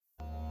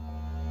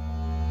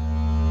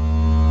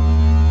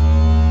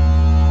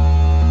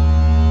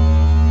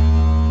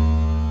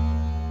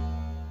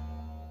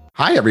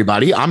Hi,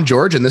 everybody. I'm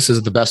George, and this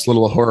is the Best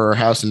Little Horror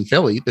House in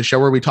Philly, the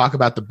show where we talk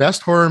about the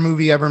best horror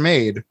movie ever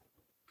made,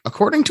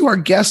 according to our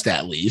guest,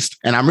 at least.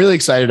 And I'm really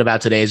excited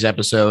about today's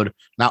episode.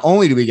 Not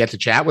only do we get to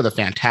chat with a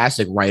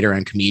fantastic writer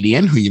and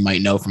comedian who you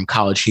might know from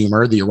College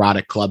Humor, The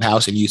Erotic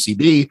Clubhouse, and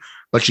UCB,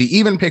 but she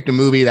even picked a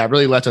movie that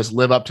really lets us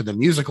live up to the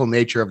musical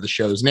nature of the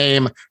show's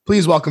name.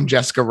 Please welcome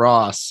Jessica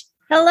Ross.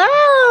 Hello.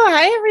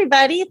 Hi,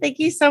 everybody. Thank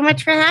you so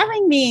much for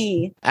having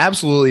me.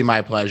 Absolutely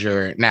my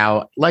pleasure.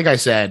 Now, like I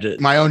said,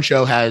 my own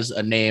show has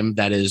a name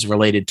that is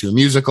related to a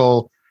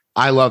musical.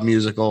 I love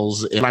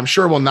musicals, and I'm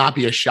sure will not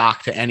be a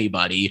shock to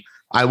anybody.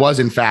 I was,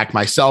 in fact,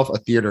 myself a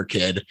theater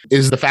kid.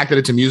 Is the fact that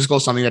it's a musical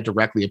something that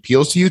directly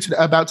appeals to you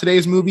about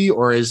today's movie,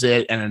 or is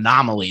it an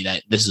anomaly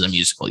that this is a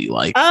musical you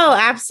like? Oh,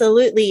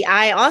 absolutely.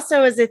 I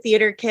also was a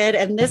theater kid,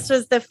 and this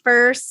was the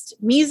first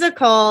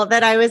musical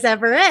that I was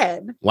ever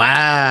in.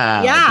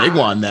 Wow. Yeah. Big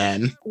one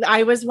then.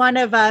 I was one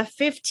of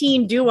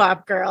 15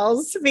 doo-wop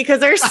girls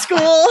because our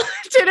school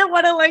didn't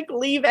want to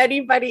leave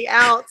anybody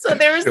out. So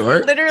there was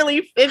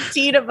literally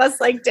 15 of us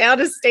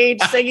down a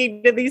stage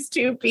singing to these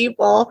two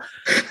people.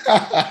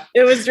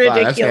 It was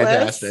ridiculous. Wow,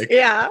 that's fantastic.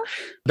 Yeah.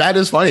 That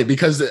is funny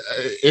because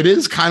it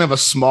is kind of a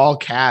small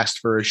cast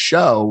for a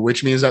show,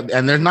 which means that,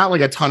 and there's not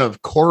a ton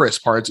of chorus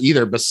parts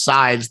either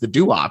besides the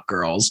doo-wop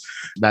girls.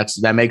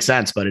 That makes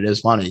sense, but it is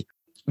funny.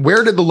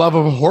 Where did the love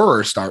of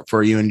horror start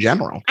for you in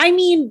general? I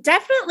mean,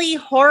 definitely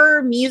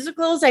horror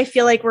musicals, I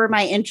feel like were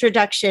my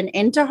introduction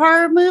into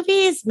horror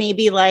movies.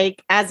 Maybe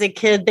as a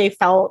kid, they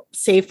felt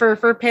safer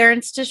for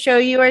parents to show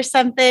you or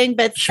something.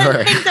 But some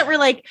things that were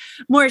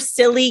more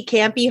silly,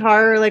 campy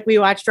horror, we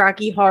watched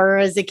Rocky Horror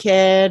as a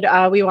kid.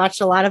 We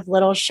watched a lot of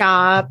Little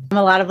Shop,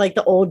 a lot of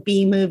the old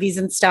B movies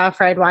and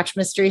stuff, or I'd watch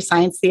Mystery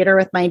Science Theater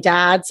with my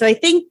dad. So I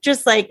think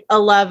just a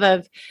love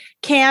of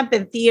camp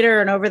and theater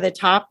and over the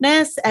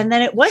topness. And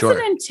then it wasn't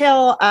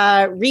until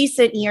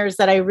recent years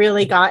that I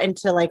really got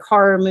into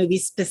horror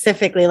movies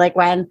specifically,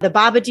 when The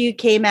Babadook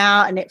came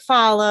out and It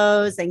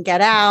Follows and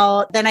Get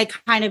Out. Then I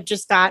kind of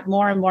just got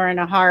more and more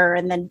into horror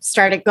and then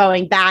started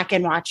going back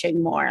and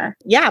watching more.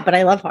 Yeah, but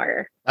I love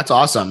horror. That's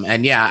awesome.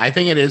 And yeah, I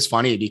think it is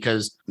funny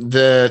because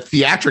the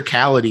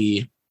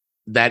theatricality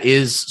that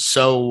is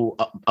so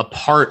a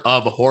part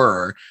of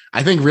horror,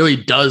 I think really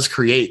does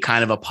create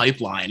kind of a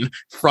pipeline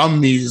from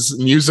these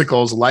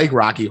musicals like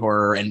Rocky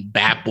Horror and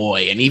Bat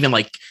Boy, and even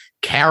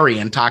Carrie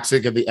and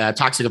Toxic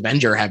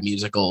Avenger have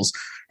musicals.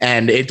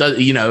 And it does,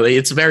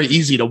 it's very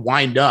easy to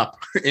wind up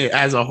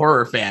as a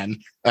horror fan,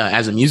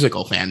 as a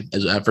musical fan,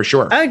 for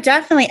sure. Oh,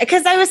 definitely.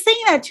 Because I was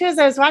thinking that too, as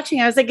I was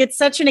watching, I was it's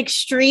such an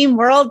extreme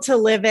world to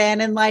live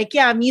in. And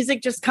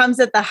music just comes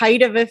at the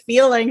height of a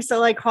feeling.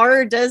 So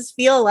horror does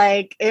feel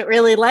like it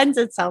really lends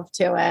itself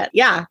to it.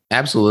 Yeah,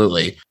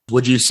 absolutely.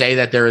 Would you say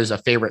that there is a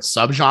favorite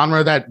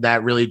subgenre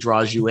that really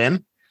draws you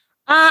in?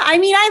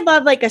 I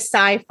love a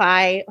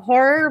sci-fi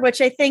horror, which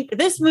I think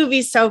this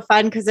movie's so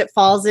fun because it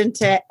falls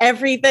into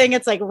everything.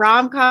 It's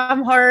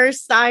rom-com horror,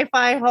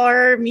 sci-fi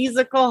horror,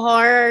 musical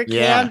horror,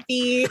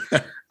 campy.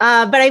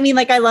 But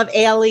I love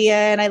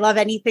Alien. I love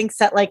anything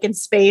set in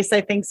space.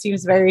 I think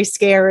seems very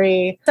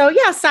scary. So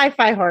yeah,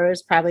 sci-fi horror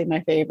is probably my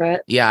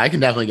favorite. Yeah, I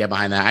can definitely get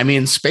behind that. I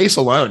mean, space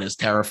alone is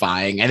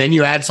terrifying. And then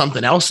you add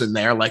something else in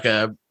there, like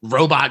a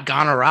robot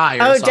gone awry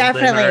or something,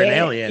 definitely. Or an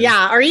alien.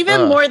 Yeah, or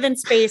even more than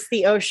space,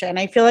 the ocean.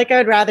 I feel I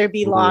would rather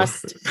be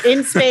lost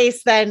in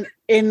space than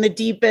in the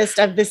deepest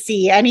of the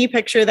sea. Any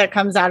picture that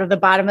comes out of the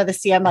bottom of the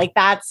sea, I'm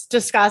that's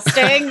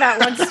disgusting. That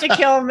wants to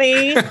kill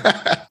me.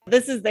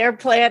 This is their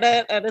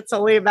planet, and it's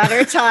only a matter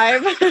of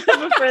time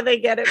before they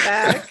get it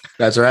back.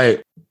 That's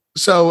right.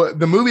 So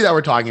the movie that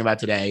we're talking about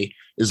today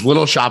is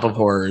Little Shop of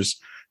Horrors,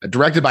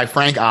 directed by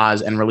Frank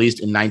Oz and released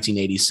in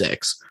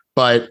 1986.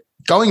 But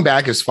going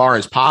back as far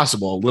as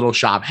possible, Little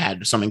Shop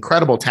had some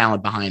incredible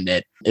talent behind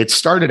it. It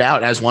started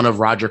out as one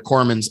of Roger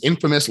Corman's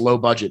infamous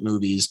low-budget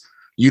movies,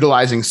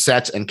 utilizing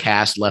sets and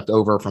cast left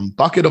over from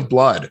Bucket of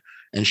Blood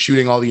and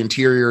shooting all the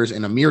interiors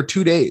in a mere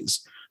 2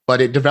 days. But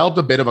it developed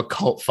a bit of a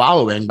cult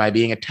following by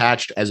being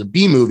attached as a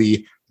B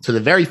movie to the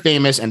very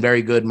famous and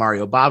very good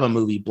Mario Bava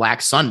movie,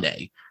 Black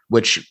Sunday,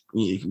 which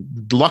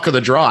luck of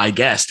the draw, I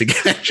guess, to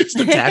get just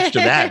attached to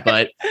that.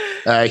 But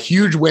a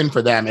huge win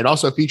for them. It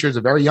also features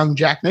a very young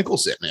Jack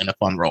Nicholson in a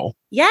fun role.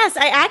 Yes,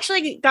 I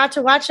actually got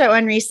to watch that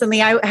one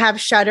recently. I have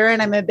Shudder,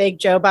 and I'm a big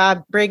Joe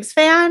Bob Briggs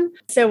fan.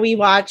 So we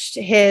watched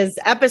his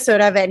episode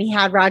of it, and he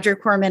had Roger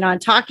Corman on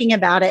talking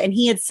about it. And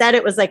he had said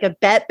it was a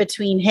bet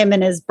between him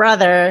and his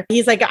brother.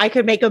 He's I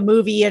could make a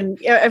movie.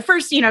 And at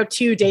first,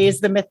 2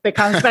 days, the myth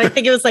becomes, but I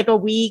think it was a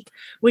week,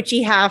 which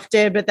he half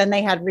did, but then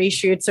they had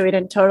reshoots, so he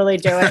didn't totally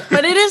do it.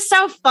 But it is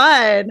so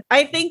fun.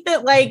 I think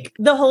that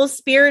the whole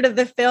spirit of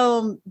the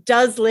film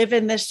does live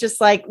in this, just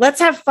let's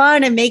have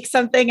fun and make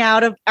something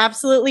out of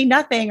absolutely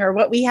nothing, or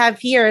what we have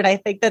here. And I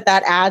think that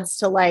adds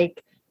to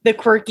the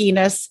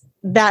quirkiness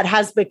that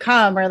has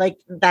become, or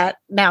that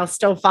now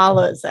still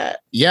follows it.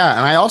 Yeah.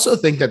 And I also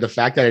think that the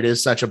fact that it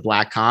is such a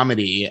black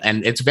comedy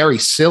and it's very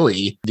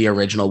silly, the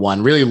original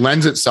one, really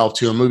lends itself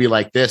to a movie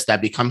like this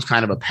that becomes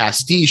kind of a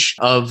pastiche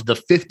of the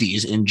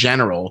 50s in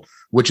general,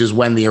 which is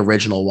when the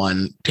original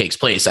one takes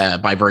place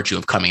by virtue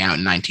of coming out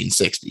in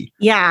 1960.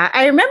 Yeah,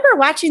 I remember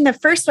watching the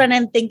first one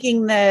and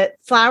thinking the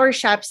flower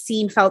shop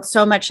scene felt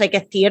so much like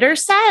a theater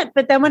set.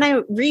 But then when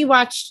I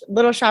rewatched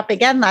Little Shop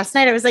again last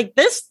night, I was like,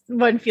 this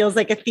one feels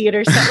like a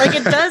theater set. Like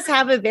it does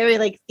have a very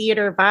like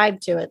theater vibe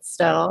to it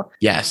still.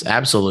 Yes,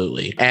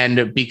 absolutely.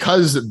 And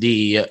because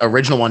the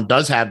original one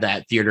does have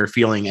that theater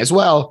feeling as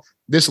well,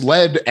 this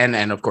led, and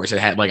of course it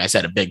had, like I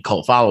said, a big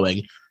cult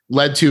following,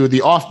 led to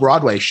the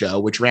Off-Broadway show,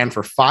 which ran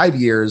for 5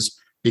 years,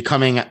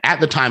 becoming, at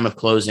the time of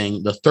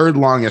closing, the third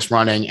longest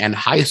running and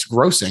highest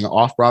grossing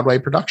Off-Broadway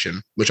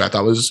production, which I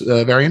thought was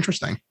very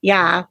interesting.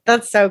 Yeah,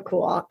 that's so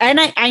cool. And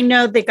I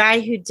know the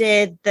guy who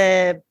did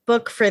the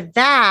book for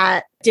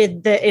that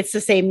it's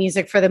the same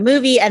music for the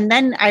movie. And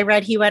then I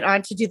read he went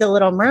on to do The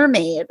Little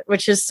Mermaid,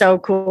 which is so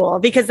cool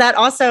because that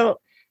also,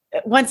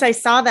 once I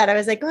saw that, I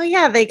was like, oh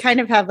yeah, they kind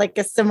of have like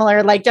a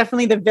similar, like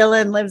definitely the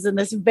villain lives in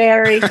this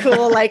very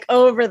cool, like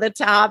over the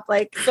top,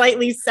 like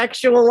slightly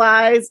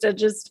sexualized and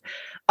just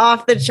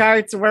off the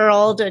charts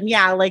world. And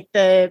yeah, like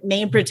the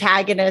main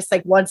protagonist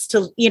like wants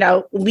to,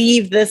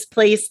 leave this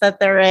place that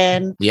they're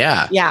in.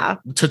 Yeah. Yeah.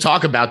 To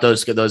talk about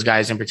those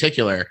guys in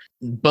particular,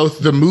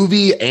 both the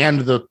movie and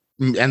the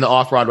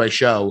Off-Broadway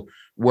show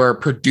were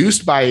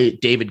produced by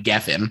David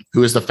Geffen,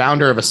 who is the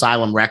founder of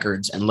Asylum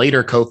Records and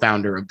later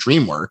co-founder of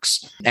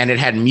DreamWorks. And it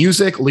had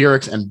music,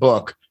 lyrics, and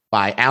book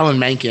by Alan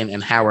Menken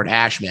and Howard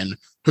Ashman,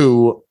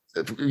 who,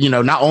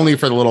 not only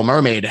for The Little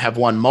Mermaid, have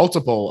won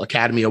multiple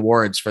Academy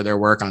Awards for their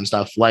work on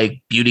stuff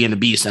like Beauty and the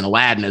Beast and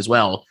Aladdin as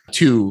well.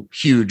 2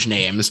 huge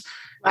names.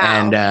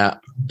 Wow.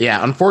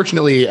 And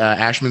unfortunately,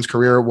 Ashman's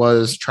career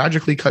was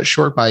tragically cut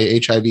short by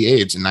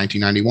HIV/AIDS in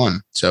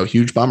 1991. So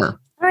huge bummer.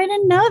 I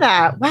didn't know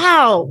that.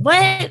 Wow.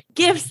 What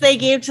gifts they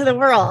gave to the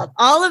world.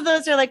 All of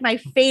those are like my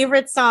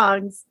favorite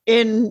songs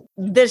in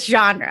this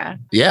genre.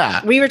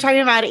 Yeah. We were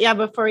talking about it,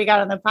 before we got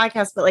on the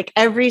podcast, but like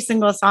every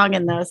single song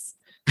in this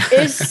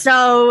is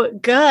so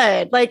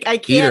good. Like I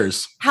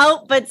can't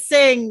help but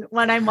sing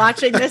when I'm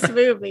watching this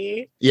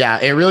movie. Yeah,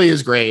 it really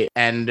is great.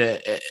 And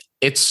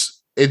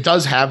it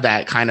does have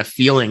that kind of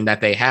feeling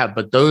that they have,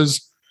 but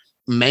those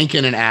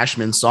Menken and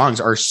Ashman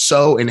songs are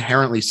so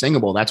inherently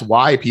singable. That's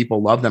why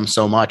people love them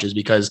so much, is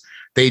because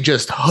they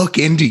just hook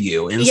into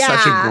you in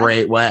such a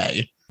great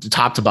way.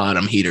 Top to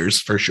bottom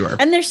heaters for sure.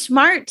 And they're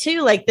smart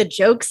too. Like the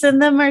jokes in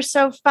them are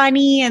so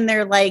funny and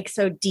they're like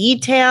so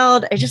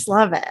detailed. I just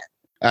love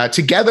it.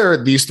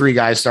 Together, these 3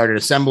 guys started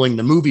assembling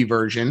the movie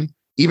version,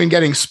 even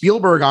getting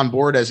Spielberg on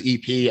board as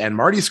EP and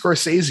Marty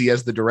Scorsese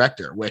as the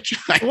director, which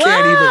I can't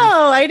even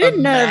I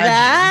didn't know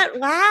that.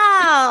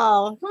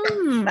 Wow.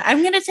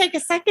 I'm going to take a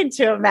second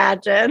to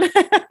imagine.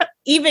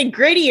 Even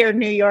grittier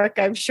New York,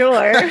 I'm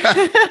sure.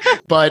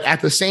 But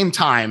at the same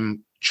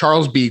time,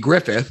 Charles B.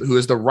 Griffith, who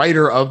is the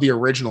writer of the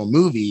original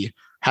movie,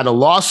 had a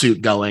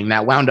lawsuit going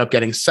that wound up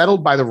getting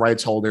settled by the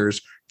rights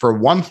holders for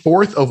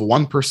 1/4 of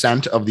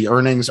 1% of the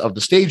earnings of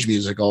the stage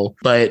musical,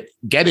 but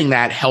getting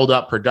that held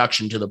up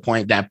production to the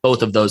point that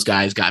both of those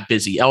guys got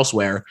busy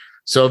elsewhere.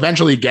 So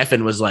eventually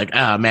Geffen was like,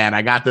 oh man,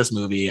 I got this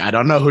movie. I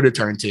don't know who to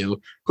turn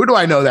to. Who do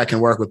I know that can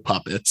work with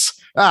puppets?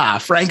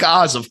 Frank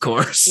Oz, of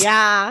course.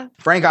 Yeah.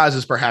 Frank Oz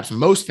is perhaps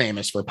most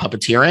famous for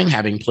puppeteering,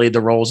 having played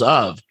the roles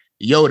of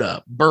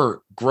Yoda,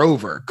 Bert,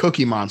 Grover,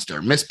 Cookie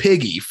Monster, Miss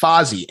Piggy,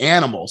 Fozzie,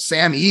 Animal,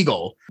 Sam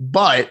Eagle.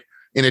 But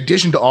in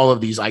addition to all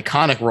of these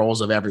iconic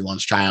roles of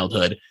everyone's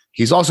childhood,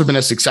 he's also been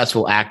a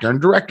successful actor and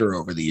director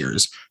over the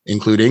years,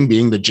 including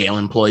being the jail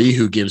employee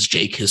who gives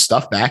Jake his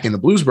stuff back in the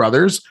Blues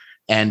Brothers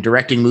and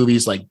directing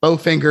movies like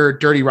Bowfinger,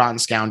 Dirty Rotten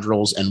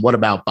Scoundrels, and What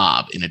About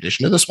Bob, in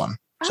addition to this one.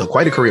 So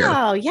quite a career.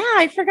 Oh, yeah.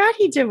 I forgot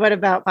he did What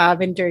About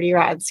Bob and Dirty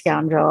Rotten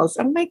Scoundrels.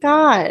 Oh, my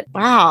God.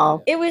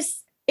 Wow. It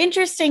was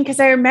interesting because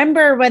I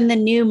remember when the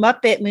new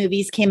Muppet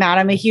movies came out.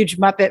 I'm a huge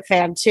Muppet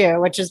fan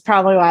too, which is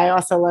probably why I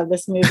also love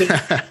this movie.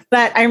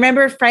 But I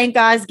remember Frank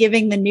Oz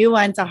giving the new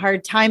ones a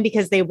hard time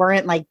because they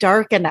weren't like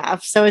dark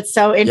enough. So it's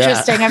so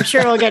interesting. Yeah. I'm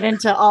sure we'll get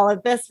into all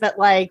of this, but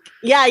like,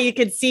 yeah, you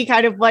could see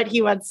kind of what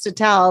he wants to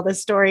tell, the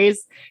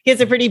stories. He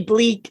has a pretty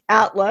bleak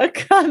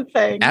outlook on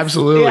things.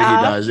 Absolutely, yeah.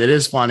 He does. It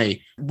is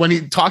funny. When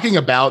he's talking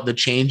about the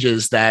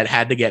changes that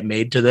had to get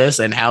made to this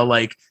and how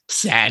like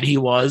sad he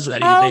was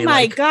that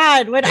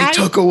God, when they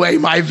took away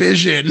my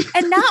vision.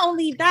 And not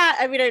only that,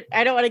 I mean,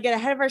 I don't want to get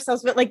ahead of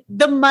ourselves, but like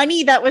the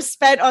money that was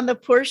spent on the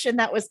portion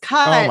that was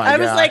cut, I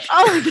was like,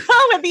 oh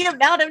no, and the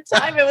amount of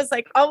time, it was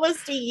like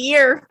almost a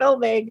year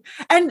filming,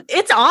 and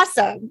it's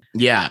awesome.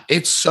 Yeah,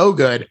 it's so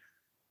good.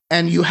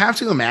 And you have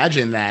to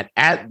imagine that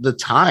at the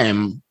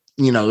time,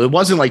 it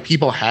wasn't like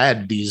people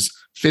had these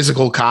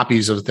physical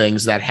copies of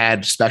things that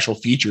had special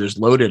features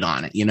loaded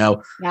on it, Yeah.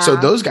 So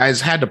those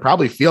guys had to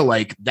probably feel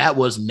like that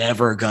was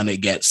never going to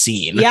get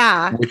seen.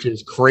 Yeah. Which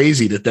is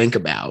crazy to think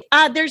about.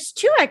 There's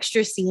 2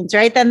 extra scenes,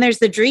 right? Then there's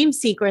the dream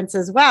sequence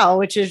as well,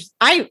 which is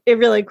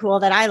really cool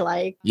that I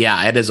like.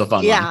 Yeah, it is a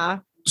fun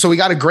one. So we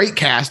got a great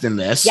cast in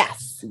this.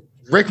 Yes.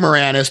 Rick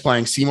Moranis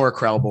playing Seymour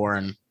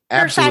Krelborn.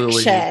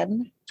 Absolutely.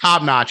 Perfection.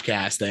 Top-notch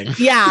casting.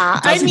 Yeah.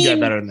 Doesn't get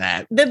better than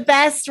that. The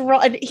best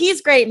role.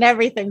 He's great in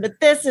everything, but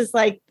this is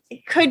like,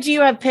 could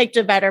you have picked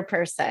a better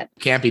person?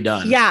 Can't be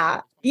done.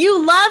 Yeah.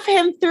 You love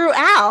him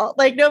throughout,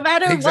 like no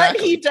matter what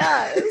he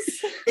does.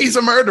 He's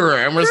a murderer,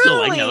 and we're still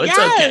like, no, it's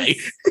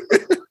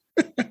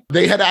okay.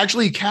 They had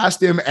actually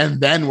cast him,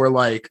 and then we're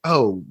like,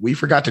 oh, we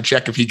forgot to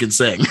check if he can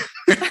sing.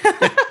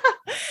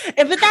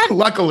 But that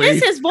luckily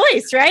is his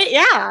voice, right?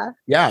 Yeah.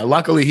 Yeah.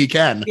 Luckily he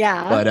can.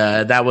 Yeah.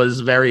 But that was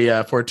very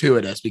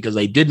fortuitous because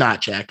they did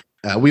not check.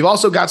 We've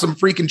also got some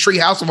freaking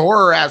Treehouse of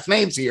Horror ass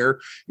names here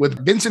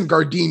with Vincent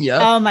Gardenia.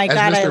 Oh my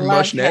God, Mr. I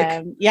love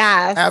him.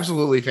 Yeah.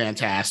 Absolutely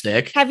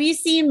fantastic. Have you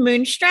seen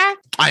Moonstruck?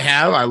 I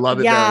have. I love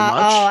it very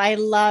much. Oh, I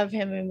love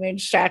him in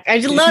Moonstruck. I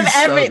just love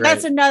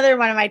that's another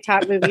one of my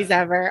top movies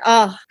ever.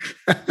 Oh.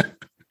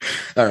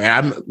 All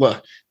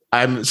right.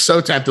 I'm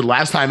so tempted.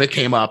 Last time it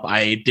came up,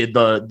 I did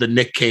the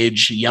Nick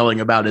Cage yelling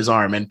about his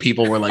arm, and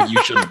people were like,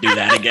 you shouldn't do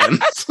that again.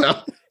 So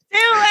do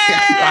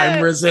it.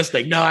 I'm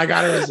resisting. No, I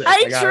gotta resist.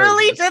 I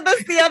truly did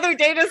this the other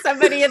day to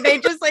somebody, and they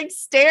just like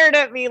stared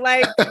at me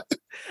like,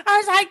 I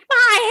was like,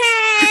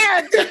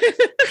 my hand.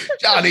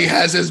 Johnny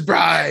has his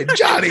bride.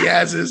 Johnny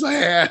has his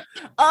hand.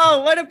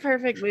 Oh, what a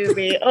perfect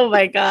movie. Oh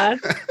my God.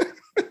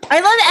 I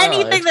love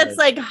anything that's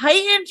like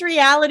heightened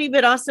reality,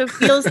 but also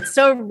feels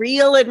so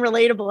real and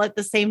relatable at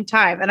the same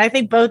time. And I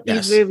think both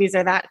these movies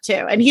are that too.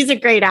 And he's a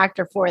great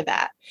actor for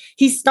that.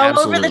 He's so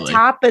over the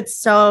top, but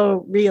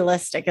so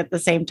realistic at the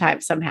same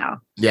time somehow.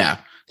 Yeah.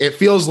 It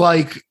feels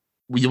like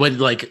we went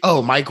like,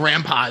 oh, my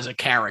grandpa is a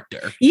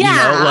character.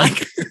 Yeah. You know,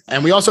 like,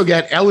 and we also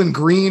get Ellen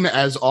Greene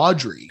as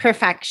Audrey.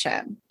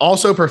 Perfection.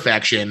 Also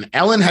perfection.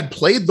 Ellen had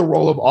played the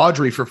role of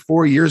Audrey for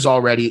 4 years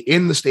already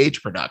in the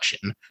stage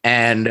production.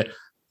 And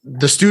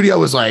the studio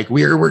was like,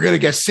 we're going to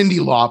get Cyndi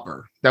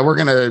Lauper, that we're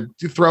going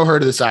to throw her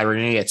to the side. We're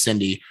going to get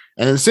Cyndi.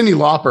 And then Cyndi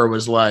Lauper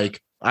was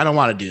like, I don't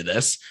want to do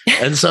this.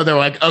 And so they're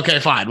like, okay,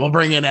 fine, we'll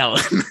bring in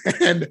Ellen.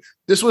 And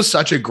this was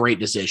such a great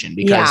decision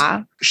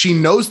because she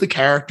knows the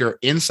character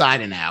inside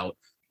and out,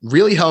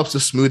 really helps to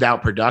smooth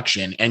out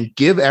production and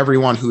give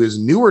everyone who is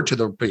newer to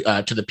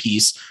the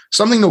piece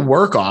something to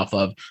work off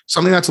of,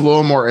 something that's a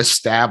little more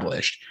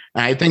established.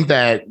 And I think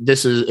that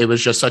it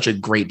was just such a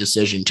great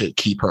decision to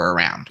keep her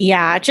around.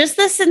 Yeah, just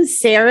the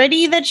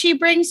sincerity that she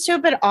brings to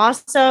it, but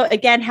also,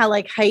 again, how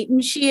like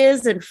heightened she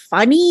is and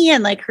funny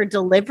and like her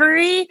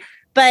delivery.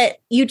 But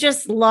you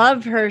just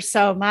love her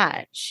so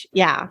much.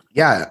 Yeah.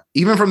 Yeah.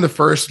 Even from the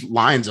first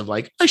lines of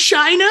like, a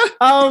shiner.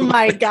 Oh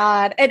my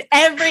God. And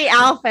every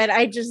outfit,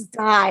 I just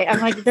die.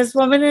 I'm like, this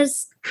woman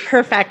is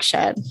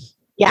perfection.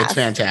 Yeah, it's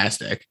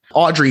fantastic.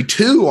 Audrey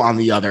 2, on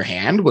the other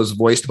hand, was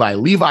voiced by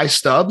Levi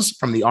Stubbs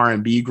from the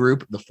R&B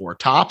group The Four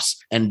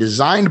Tops and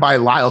designed by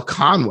Lyle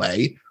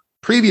Conway,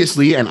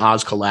 previously an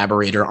Oz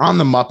collaborator on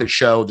The Muppet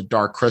Show, The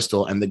Dark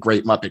Crystal, and The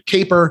Great Muppet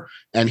Caper.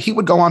 And he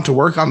would go on to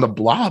work on The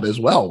Blob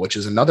as well, which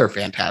is another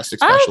fantastic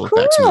special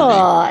effects movie.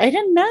 I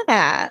didn't know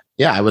that.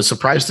 Yeah, I was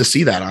surprised to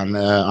see that on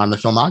the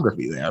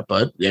filmography there.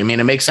 But I mean,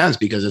 it makes sense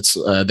because it's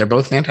they're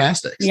both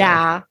fantastic. So.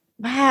 Yeah.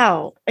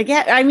 Wow.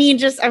 Again, I mean,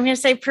 I'm going to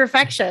say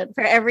perfection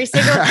for every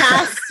single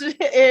cast.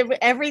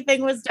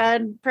 Everything was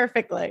done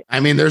perfectly. I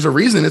mean, there's a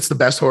reason it's the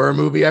best horror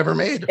movie ever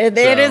made. It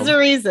is a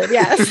reason,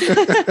 yes.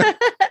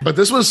 But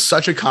this was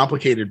such a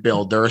complicated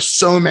build. There are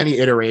so many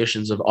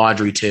iterations of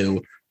Audrey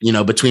 2, you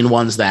know, between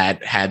ones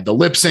that had the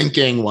lip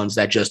syncing, ones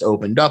that just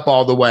opened up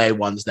all the way,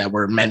 ones that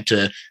were meant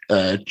to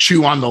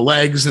chew on the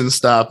legs and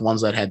stuff,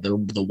 ones that had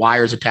the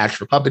wires attached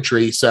for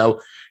puppetry. So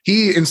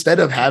he,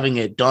 instead of having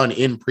it done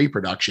in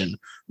pre-production,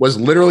 was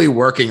literally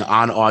working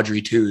on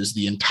Audrey 2's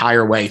the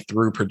entire way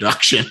through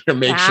production to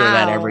make sure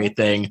that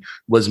everything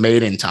was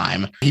made in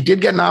time. He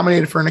did get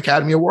nominated for an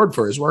Academy Award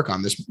for his work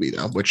on this movie,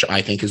 though, which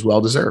I think is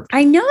well-deserved.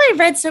 I know I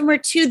read somewhere,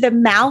 too, the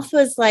mouth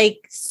was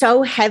like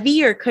so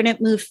heavy or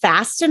couldn't move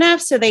fast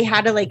enough. So they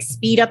had to like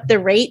speed up the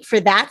rate for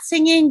that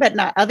singing, but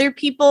not other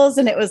people's.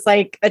 And it was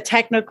like a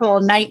technical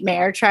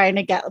nightmare trying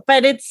to get,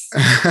 but it's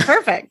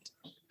perfect.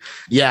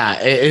 Yeah,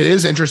 it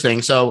is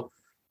interesting. So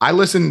I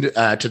listened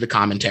to the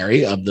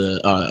commentary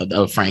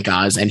of Frank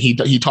Oz, and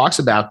he talks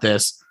about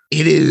this.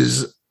 It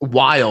is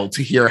wild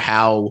to hear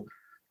how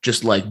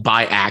just like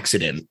by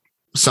accident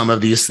some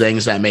of these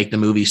things that make the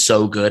movie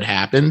so good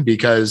happen,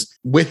 because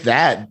with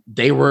that,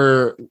 they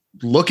were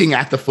looking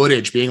at the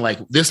footage being like,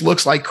 this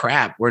looks like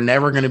crap. We're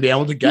never going to be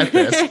able to get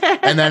this.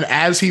 And then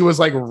as he was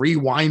like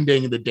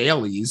rewinding the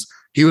dailies,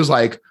 he was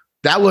like,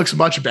 that looks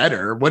much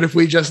better. What if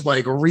we just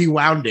like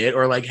rewound it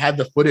or like had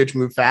the footage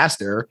move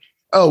faster?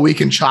 Oh, we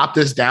can chop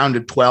this down to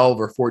 12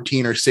 or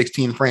 14 or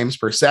 16 frames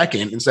per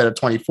second instead of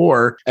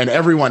 24. And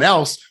everyone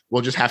else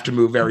will just have to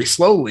move very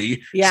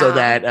slowly so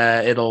that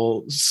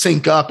it'll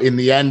sync up in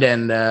the end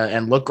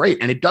and look great.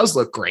 And it does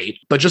look great.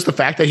 But just the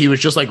fact that he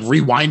was just like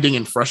rewinding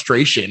in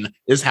frustration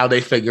is how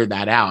they figured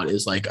that out,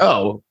 is like,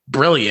 oh,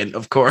 brilliant,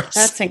 of course.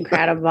 That's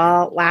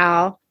incredible.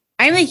 Wow.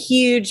 I'm a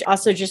huge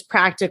also just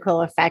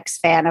practical effects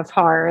fan of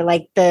horror,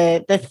 like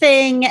the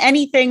Thing,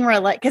 anything where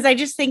like, because I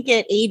just think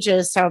it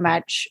ages so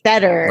much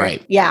better.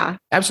 Right. Yeah.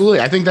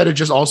 Absolutely. I think that it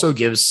just also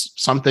gives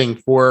something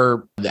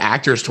for the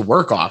actors to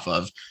work off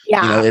of.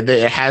 Yeah. You know,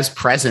 it has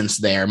presence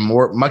there,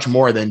 much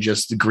more than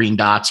just the green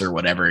dots or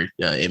whatever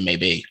it may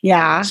be.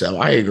 Yeah. So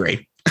I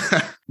agree.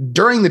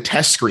 During the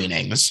test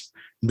screenings,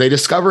 they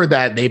discovered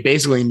that they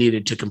basically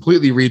needed to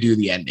completely redo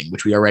the ending,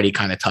 which we already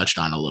kind of touched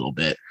on a little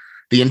bit.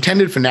 The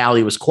intended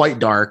finale was quite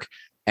dark,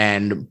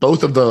 and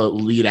both of the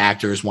lead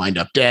actors wind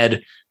up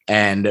dead.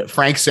 And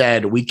Frank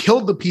said, "We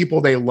killed the people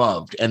they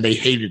loved, and they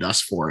hated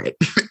us for it."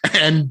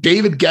 And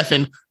David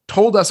Geffen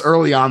told us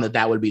early on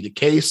that would be the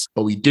case,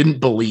 but we didn't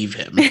believe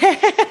him.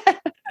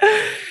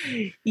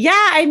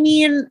 Yeah, I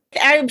mean,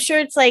 I'm sure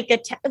it's like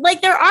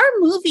there are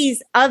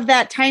movies of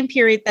that time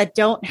period that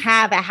don't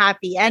have a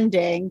happy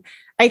ending.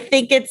 I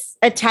think it's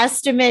a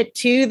testament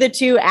to the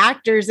two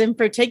actors in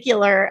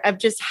particular of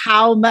just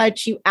how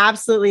much you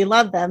absolutely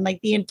love them. Like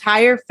the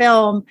entire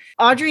film,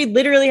 Audrey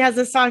literally has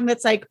a song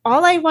that's like,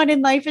 all I want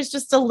in life is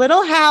just a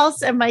little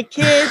house and my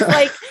kids.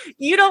 Like,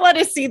 you don't want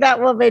to see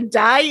that woman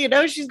die. You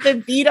know, she's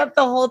been beat up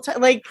the whole time.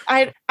 Like,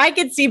 I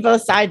could see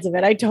both sides of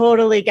it. I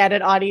totally get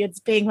an audience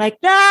being like,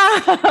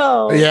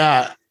 no.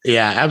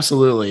 Yeah,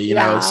 absolutely. You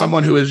know,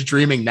 someone who is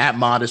dreaming that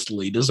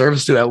modestly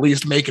deserves to at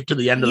least make it to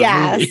the end of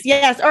the movie.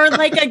 Yes. Or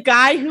like a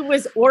guy who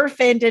was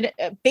orphaned and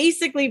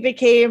basically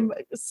became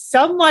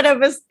somewhat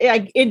of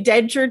an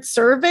indentured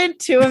servant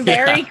to a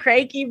very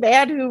cranky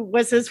man who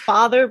was his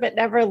father but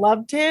never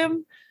loved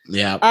him.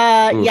 Yeah.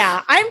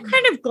 I'm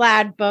kind of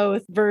glad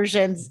both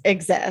versions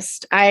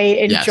exist. I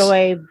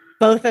enjoy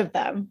both of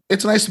them.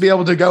 It's nice to be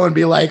able to go and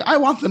be like, I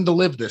want them to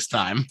live this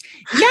time.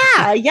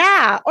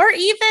 Yeah. Or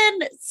even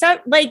so,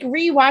 like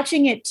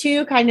rewatching it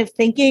too, kind of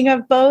thinking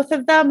of both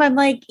of them. I'm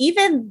like,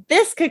 even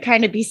this could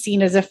kind of be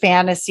seen as a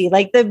fantasy.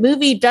 Like the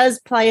movie does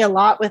play a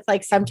lot with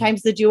like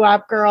sometimes the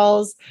doo-wop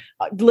girls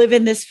live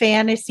in this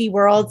fantasy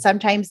world.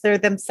 Sometimes they're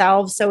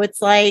themselves. So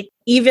it's like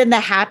even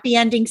the happy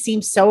ending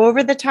seems so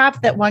over the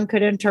top that one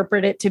could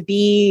interpret it to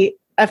be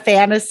a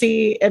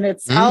fantasy in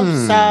itself.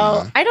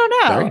 So I don't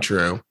know. Very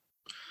true.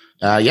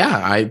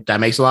 That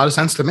makes a lot of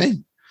sense to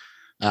me.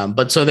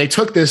 But so they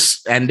took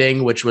this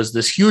ending, which was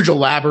this huge,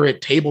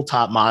 elaborate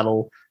tabletop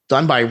model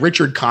done by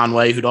Richard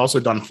Conway, who'd also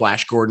done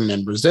Flash Gordon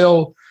in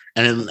Brazil.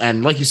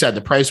 And like you said,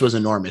 the price was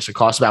enormous. It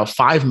cost about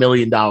 $5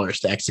 million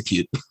to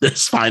execute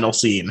this final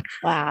scene.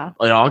 Wow.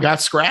 It all got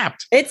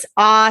scrapped. It's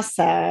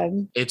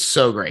awesome. It's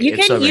so great. You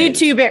can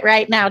YouTube it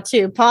right now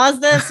too. Pause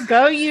this,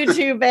 go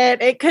YouTube it.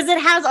 Because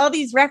it has all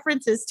these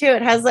references too.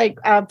 It has like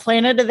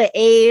Planet of the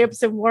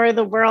Apes and War of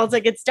the Worlds.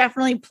 Like it's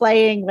definitely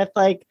playing with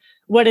like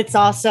what it's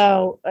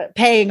also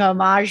paying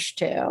homage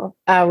to,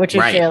 which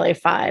is really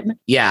fun.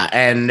 Yeah.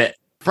 And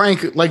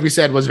Frank, like we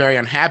said, was very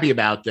unhappy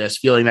about this,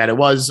 feeling that it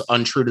was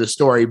untrue to the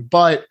story,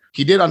 but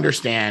he did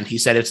understand. He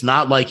said it's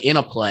not like in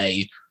a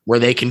play where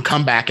they can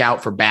come back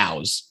out for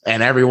bows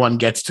and everyone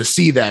gets to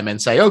see them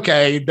and say,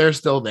 okay, they're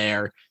still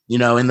there. You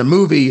know, in the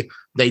movie,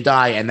 they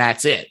die and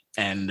that's it.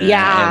 And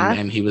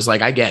and he was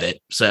like, I get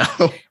it. So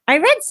I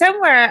read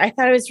somewhere, I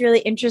thought it was really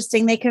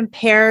interesting. They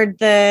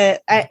compared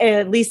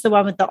at least the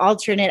one with the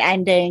alternate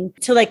ending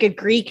to like a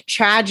Greek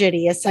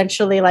tragedy,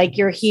 essentially like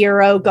your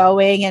hero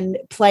going and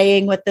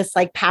playing with this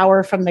like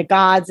power from the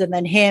gods, and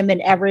then him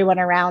and everyone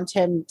around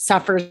him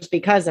suffers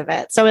because of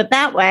it. So in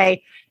that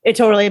way, it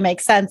totally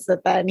makes sense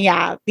that then,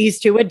 these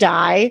two would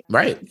die,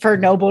 right, for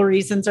noble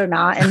reasons or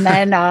not. And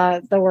then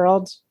the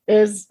world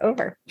is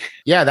over.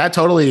 Yeah, that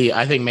totally,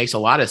 I think, makes a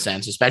lot of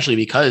sense, especially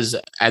because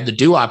the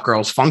doo-wop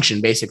girls function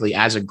basically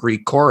as a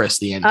Greek chorus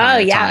the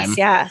entire time.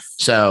 Yes.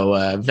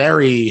 So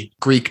very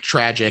Greek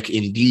tragic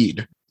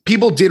indeed.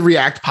 People did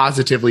react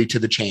positively to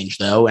the change,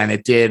 though, and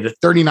it did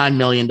 $39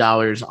 million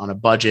on a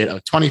budget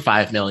of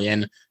 $25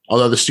 million,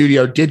 although the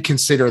studio did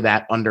consider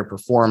that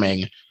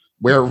underperforming.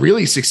 Where it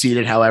really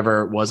succeeded,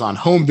 however, was on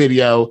home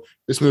video.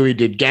 This movie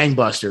did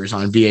gangbusters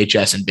on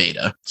VHS and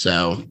beta.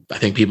 So I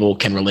think people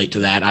can relate to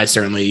that. I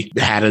certainly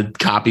had a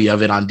copy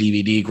of it on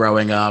DVD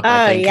growing up.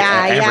 I think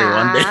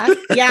everyone did.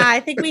 Yeah, I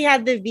think we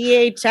had the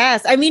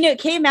VHS. I mean, it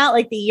came out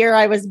like the year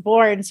I was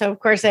born. So of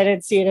course I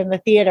didn't see it in the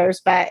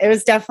theaters, but it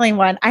was definitely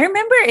one. I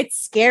remember it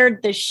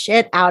scared the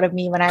shit out of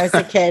me when I was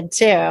a kid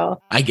too.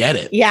 I get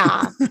it.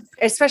 Yeah.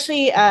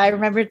 Especially I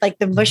remembered like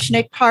the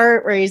Mushnik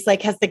part where he's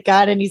like has the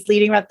gun and he's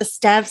leading up the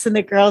steps and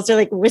the girls are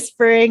like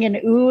whispering and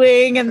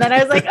oohing. And then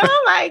I was like,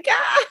 oh my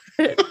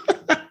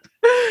God.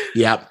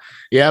 Yep.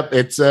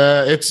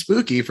 It's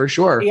spooky for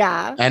sure.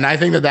 Yeah. And I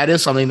think that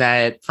is something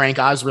that Frank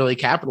Oz really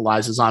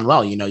capitalizes on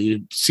well. You know,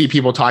 you see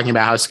people talking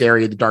about how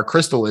scary The Dark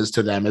Crystal is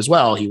to them as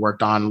well. He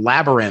worked on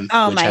Labyrinth,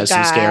 which has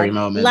some scary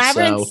moments.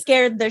 Labyrinth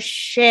scared the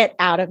shit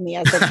out of me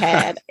as a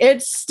kid.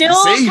 It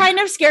still kind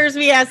of scares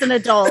me as an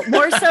adult,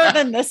 more so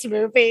than this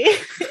movie.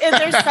 And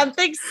there's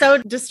something so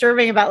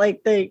disturbing about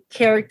like the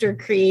character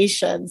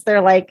creations.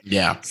 They're like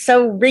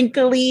so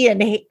wrinkly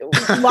and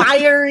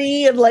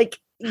wiry and like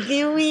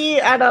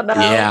gooey. I don't know.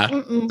 Yeah.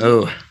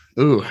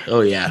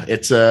 Oh yeah.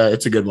 It's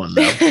a good one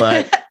though.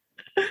 But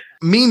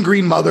Mean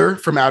Green Mother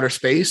from Outer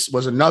Space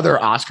was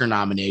another Oscar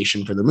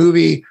nomination for the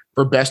movie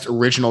for Best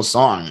Original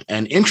Song.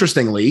 And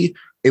interestingly,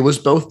 it was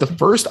both the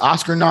first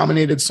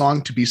Oscar-nominated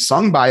song to be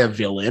sung by a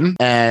villain,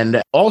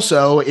 and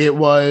also it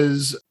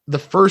was the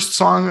first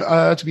song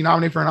to be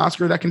nominated for an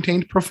Oscar that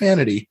contained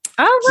profanity.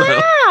 Oh,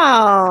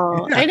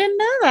 wow. Yeah. I didn't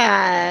know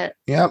that.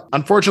 Yeah.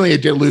 Unfortunately,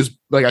 it did lose.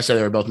 Like I said,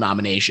 they were both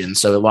nominations.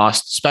 So it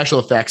lost special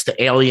effects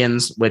to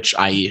Aliens, which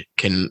I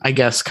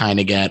guess, kind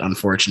of get,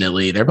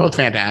 unfortunately. They're both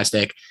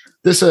fantastic.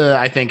 This,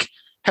 I think,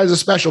 has a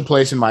special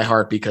place in my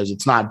heart because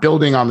it's not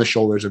building on the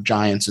shoulders of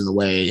giants in the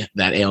way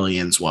that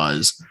Aliens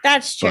was.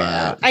 That's true.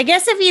 I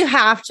guess if you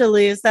have to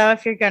lose, though,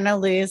 if you're going to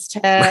lose to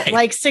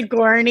like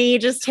Sigourney,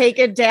 just take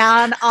it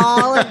down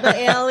all of the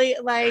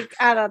alien. Like,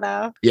 I don't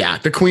know. Yeah.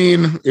 The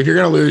Queen, if you're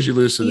going to lose, you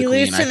lose to the Queen.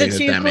 You lose to the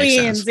two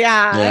queens.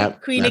 Yeah.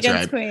 Queen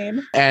against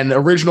Queen. And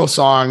original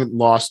song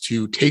lost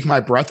to Take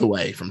My Breath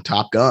Away from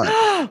Top Gun.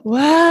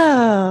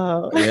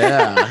 Whoa.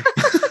 Yeah.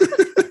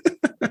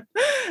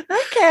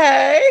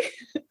 Okay.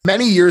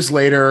 Many years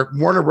later,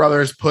 Warner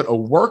Brothers put a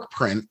work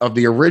print of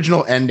the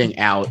original ending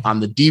out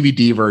on the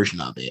DVD version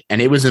of it,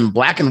 and it was in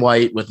black and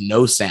white with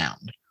no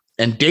sound.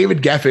 And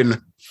David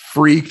Geffen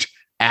freaked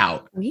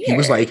out. Weird. He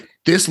was like,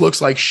 this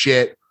looks like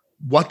shit.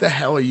 What the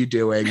hell are you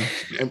doing?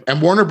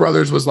 And Warner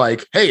Brothers was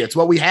like, hey, it's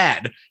what we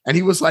had. And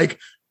he was like,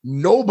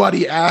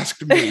 nobody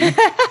asked me.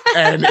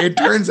 And it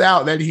turns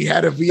out that he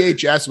had a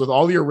VHS with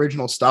all the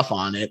original stuff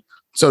on it.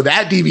 So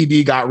that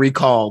DVD got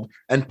recalled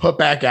and put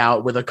back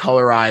out with a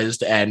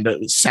colorized and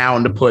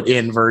sound put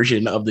in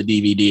version of the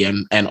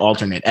DVD and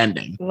alternate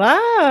ending.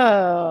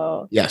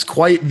 Wow. Yes,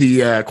 quite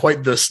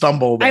the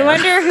stumble there. I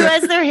wonder who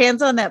has their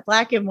hands on that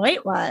black and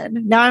white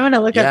one. Now I'm going to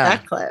look up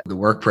that clip. The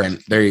work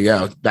print. There you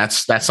go.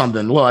 That's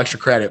something, a little extra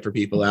credit for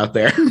people out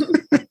there.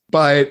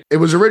 But it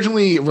was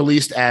originally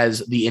released as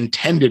the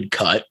intended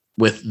cut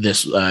with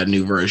this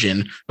new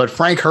version. But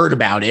Frank heard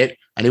about it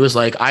and he was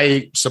like,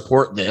 I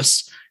support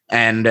this.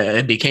 And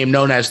it became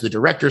known as the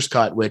director's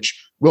cut, which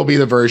will be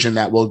the version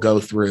that we'll go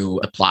through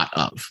a plot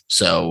of.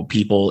 So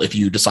people, if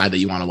you decide that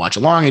you want to watch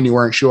along and you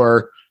weren't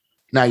sure,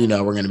 now you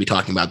know we're going to be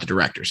talking about the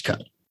director's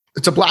cut.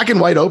 It's a black and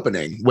white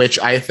opening, which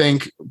I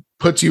think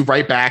puts you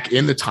right back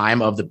in the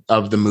time of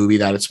the movie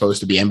that it's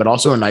supposed to be in, but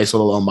also a nice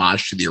little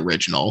homage to the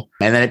original.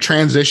 And then it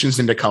transitions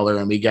into color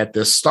and we get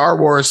this Star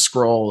Wars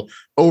scroll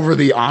over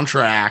the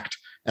entr'acte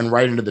and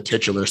right into the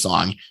titular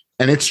song.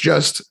 And it's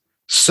just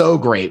so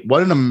great.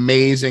 What an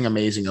amazing,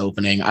 amazing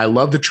opening. I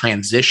love the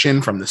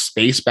transition from the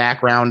space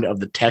background of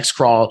the text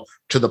crawl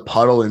to the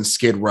puddle in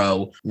Skid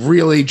Row.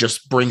 Really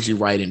just brings you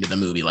right into the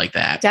movie like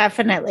that.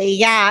 Definitely.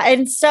 Yeah.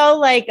 And so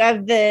like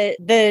of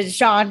the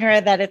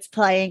genre that it's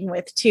playing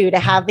with too, to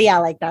have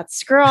like that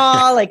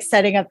scroll, like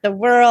setting up the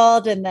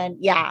world. And then,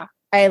 yeah.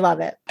 I love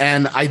it.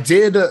 And I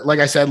did, like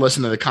I said,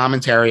 listen to the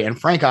commentary, and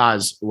Frank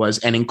Oz was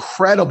an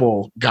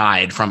incredible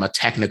guide from a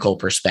technical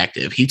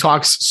perspective. He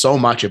talks so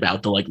much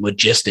about the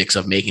logistics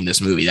of making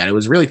this movie that it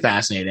was really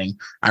fascinating.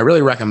 I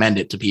really recommend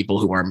it to people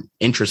who are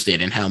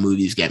interested in how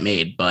movies get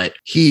made. But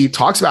he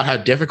talks about how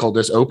difficult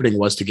this opening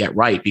was to get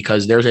right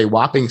because there's a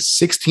whopping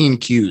 16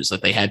 cues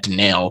that they had to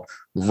nail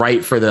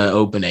right for the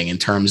opening in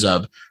terms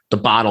of the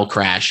bottle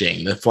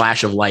crashing, the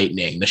flash of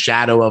lightning, the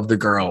shadow of the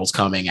girls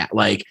coming at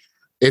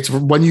it's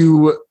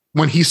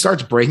when he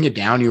starts breaking it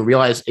down, you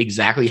realize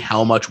exactly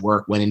how much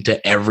work went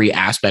into every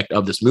aspect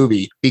of this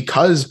movie,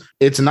 because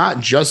it's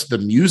not just the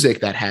music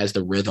that has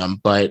the rhythm,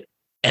 but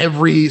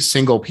every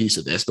single piece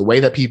of this, the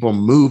way that people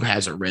move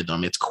has a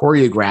rhythm. It's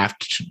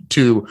choreographed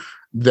to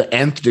the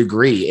nth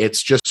degree.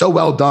 It's just so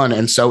well done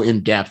and so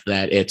in depth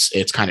that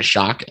it's kind of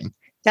shocking.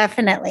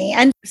 Definitely.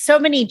 And so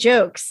many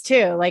jokes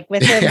too, like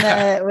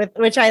within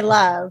which I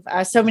love,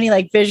 so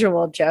many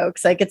visual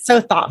jokes. It's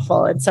so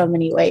thoughtful in so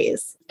many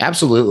ways.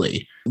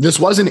 Absolutely. This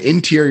was an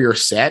interior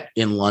set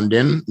in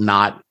London,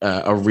 not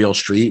a real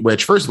street,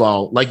 which first of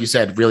all, like you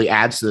said, really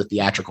adds to the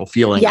theatrical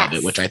feeling of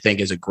it, which I think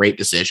is a great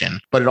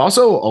decision. But it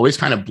also always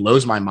kind of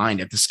blows my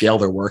mind at the scale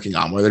they're working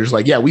on, where they're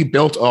just we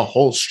built a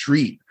whole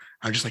street.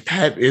 I'm just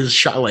that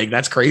is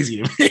that's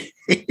crazy to me.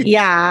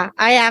 Yeah,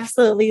 I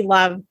absolutely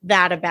love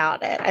that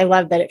about it. I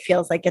love that it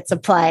feels like it's a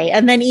play.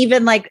 And then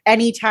even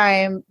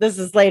anytime, this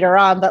is later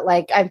on, but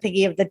I'm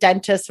thinking of the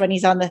dentist when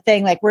he's on the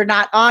thing, we're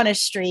not on a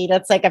street.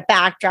 It's a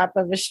backdrop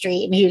of a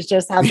street. And he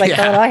just has the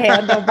little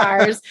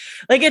handlebars.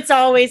 It's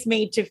always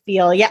made to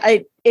feel,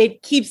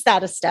 it keeps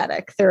that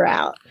aesthetic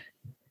throughout.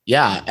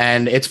 Yeah.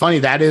 And it's funny,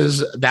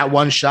 that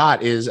one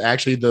shot is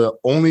actually the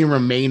only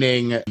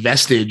remaining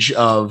vestige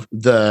of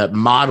the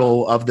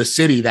model of the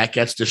city that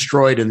gets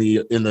destroyed in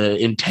the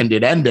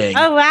intended ending.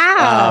 Oh,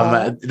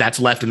 wow. That's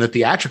left in the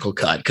theatrical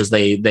cut because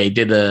they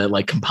did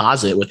a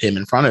composite with him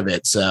in front of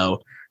it.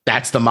 So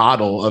that's the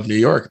model of New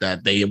York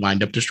that they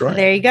wind up destroying.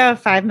 There you go.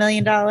 $5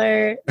 million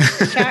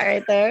shot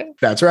right there.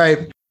 That's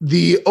right.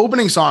 The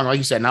opening song, like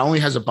you said, not only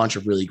has a bunch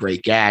of really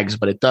great gags,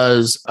 but it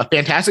does a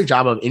fantastic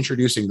job of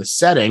introducing the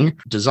setting,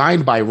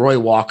 designed by Roy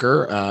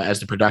Walker as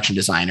the production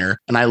designer.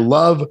 And I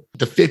love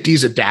the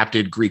 50s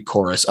adapted Greek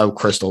chorus of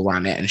Crystal,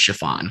 Ronette, and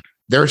Chiffon.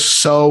 They're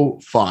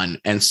so fun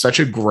and such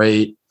a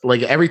great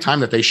like every time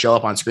that they show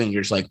up on screen,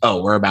 you're just like,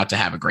 oh, we're about to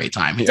have a great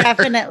time here.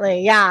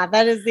 Definitely. Yeah.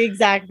 That is the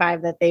exact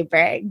vibe that they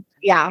bring.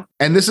 Yeah.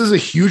 And this is a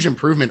huge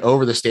improvement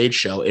over the stage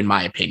show, in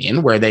my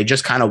opinion, where they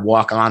just kind of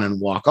walk on and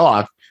walk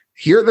off.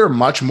 Here, they're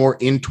much more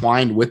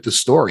entwined with the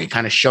story,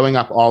 kind of showing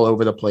up all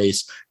over the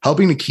place,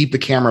 helping to keep the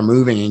camera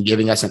moving and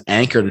giving us an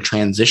anchor to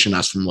transition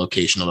us from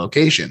location to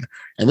location.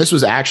 And this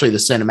was actually the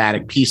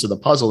cinematic piece of the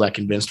puzzle that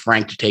convinced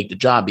Frank to take the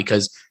job,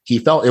 because he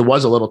felt it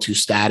was a little too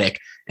static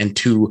and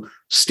too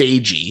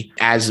stagey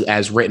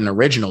as written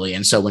originally.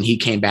 And so when he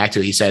came back to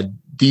it, he said,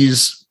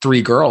 these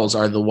three girls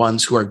are the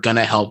ones who are going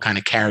to help kind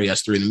of carry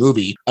us through the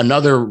movie.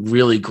 Another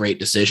really great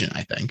decision,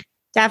 I think.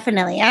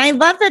 Definitely. And I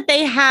love that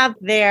they have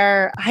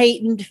their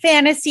heightened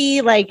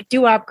fantasy, like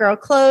doo-wop girl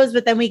clothes,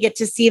 but then we get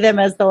to see them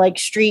as the like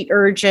street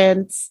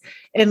urchins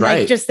in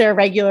like just their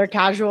regular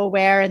casual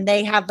wear. And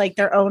they have like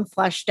their own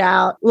fleshed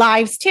out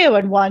lives too,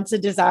 and wants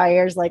and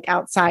desires like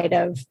outside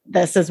of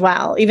this as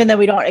well, even though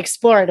we don't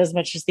explore it as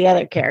much as the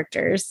other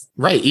characters.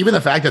 Right. Even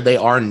the fact that they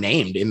are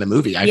named in the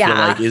movie, I feel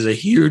like is a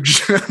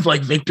huge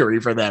like victory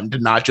for them to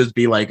not just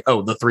be like,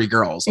 oh, the three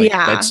girls. Like,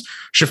 that's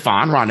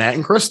Chiffon, Ronette,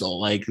 and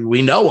Crystal. Like,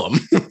 we know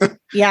them.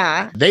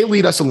 Yeah. They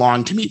lead us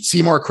along to meet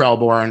Seymour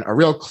Krelborn, a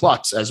real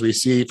klutz, as we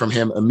see from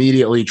him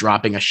immediately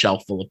dropping a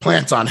shelf full of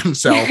plants on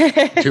himself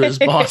to his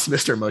boss,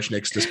 Mr.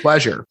 Mushnick's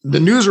displeasure.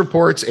 The news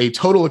reports a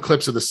total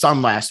eclipse of the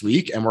sun last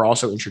week, and we're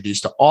also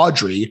introduced to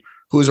Audrey,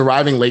 who is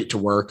arriving late to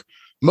work,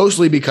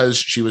 mostly because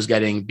she was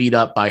getting beat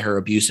up by her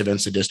abusive and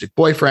sadistic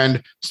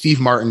boyfriend, Steve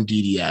Martin,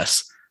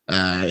 DDS.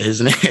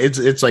 His name,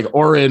 it's like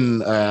Oren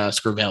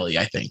Scrivelli,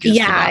 I think.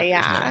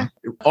 Yeah.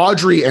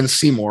 Audrey and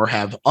Seymour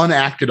have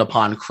unacted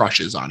upon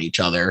crushes on each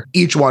other,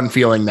 each one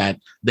feeling that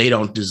they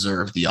don't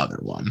deserve the other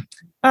one.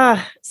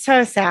 Oh,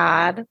 so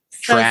sad.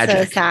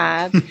 Tragic. So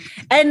sad.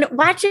 And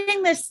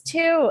watching this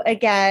too,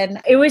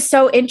 again, it was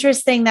so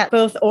interesting that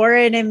both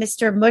Oren and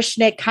Mr.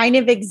 Mushnick kind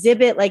of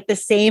exhibit like the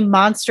same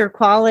monster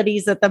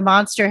qualities that the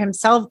monster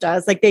himself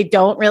does. Like they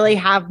don't really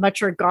have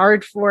much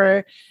regard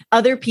for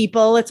other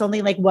people. It's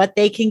only like what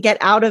they can get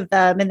out of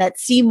them. And that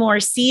Seymour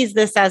sees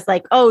this as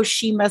like, oh,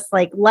 she must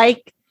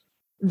like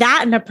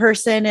that in a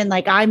person, and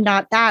like I'm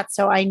not that,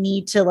 so I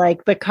need to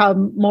like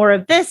become more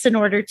of this in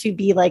order to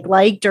be like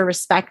liked or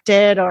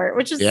respected, or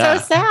which is so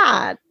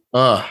sad.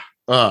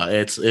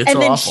 It's and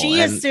then awful.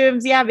 She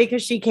assumes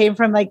because she came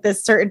from like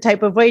this certain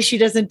type of way, she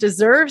doesn't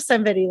deserve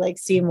somebody like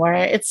Seymour.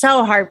 It's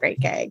so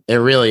heartbreaking. It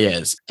really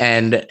is.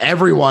 And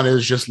everyone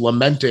is just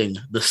lamenting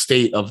the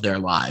state of their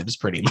lives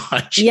pretty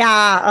much.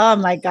 Yeah. Oh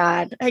my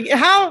God.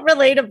 How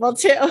relatable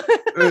too.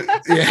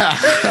 Yeah.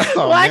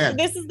 Oh,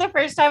 this is the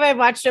first time I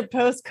watched it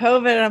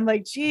post-COVID, and I'm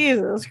like,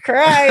 Jesus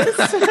Christ.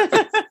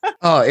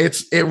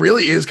 It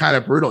really is kind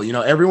of brutal. You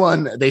know,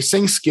 everyone, they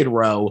sing Skid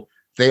Row.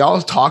 They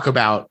all talk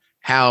about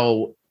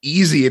how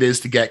easy it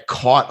is to get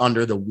caught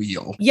under the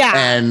wheel. Yeah.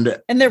 And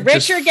the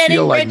rich are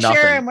getting richer,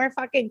 and we're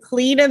fucking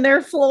cleaning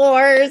their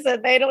floors,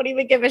 and they don't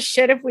even give a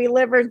shit if we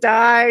live or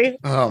die.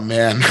 Oh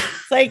man.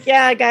 It's like,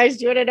 yeah, guys,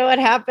 do you want to know what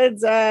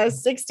happens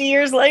 60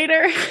 years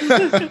later?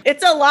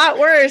 It's a lot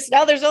worse.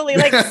 Now there's only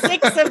like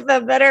 6 of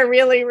them that are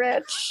really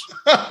rich.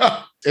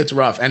 It's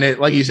rough. And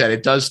it, like you said,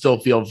 it does still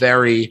feel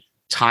very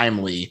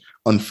timely,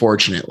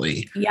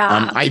 unfortunately.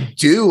 Yeah. I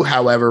do,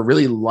 however,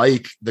 really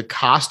like the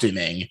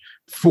costuming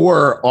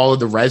for all of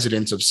the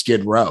residents of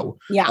Skid Row.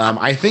 Yeah.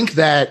 I think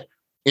that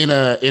in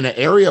an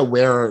area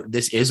where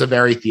this is a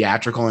very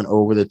theatrical and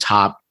over the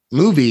top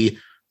movie,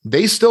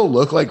 they still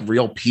look like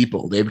real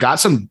people. They've got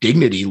some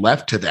dignity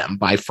left to them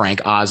by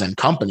Frank Oz and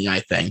company, I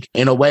think,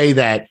 in a way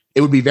that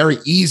it would be very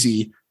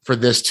easy for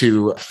this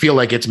to feel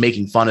like it's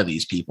making fun of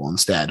these people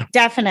instead.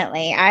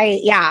 Definitely.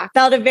 I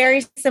felt a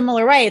very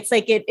similar way. It's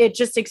like it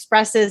just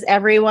expresses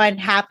everyone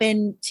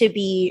happened to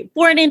be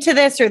born into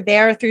this or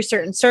there through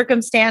certain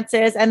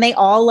circumstances, and they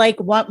all like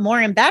want more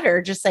and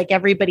better, just like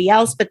everybody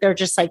else, but they're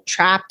just like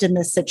trapped in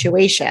this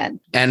situation.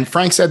 And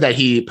Frank said that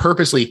he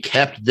purposely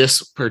kept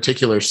this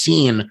particular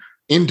scene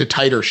into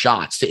tighter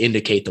shots to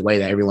indicate the way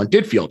that everyone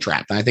did feel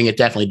trapped. And I think it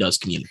definitely does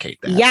communicate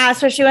that. Yeah,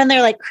 especially when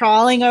they're like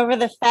crawling over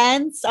the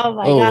fence. Oh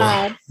my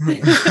God.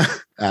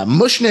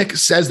 Mushnick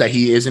says that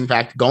he is in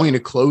fact going to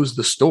close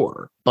the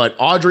store, but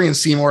Audrey and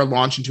Seymour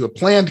launch into a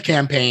planned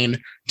campaign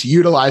to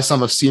utilize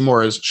some of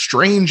Seymour's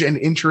strange and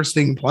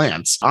interesting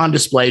plants on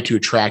display to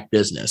attract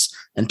business.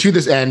 And to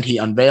this end, he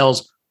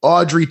unveils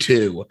Audrey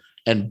 2.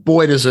 And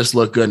boy, does this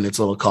look good in its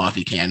little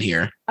coffee can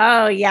here.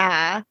 Oh,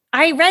 yeah.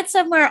 I read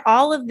somewhere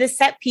all of the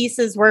set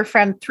pieces were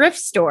from thrift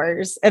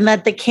stores, and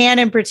that the can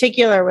in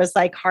particular was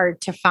like hard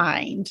to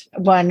find.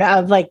 One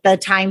of like the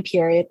time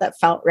period that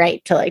felt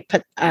right to like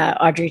put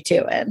Audrey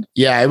 2 in.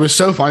 Yeah, it was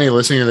so funny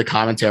listening to the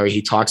commentary.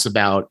 He talks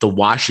about the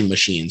washing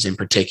machines in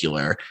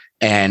particular,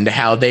 and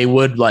how they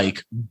would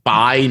like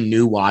buy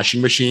new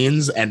washing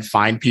machines and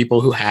find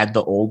people who had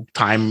the old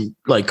time,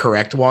 like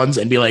correct ones,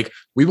 and be like,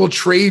 we will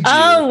trade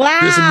you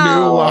this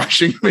new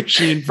washing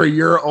machine for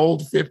your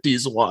old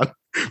 50s one.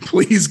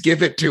 Please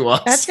give it to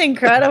us. That's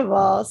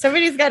incredible.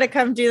 Somebody's got to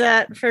come do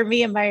that for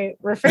me in my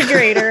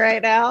refrigerator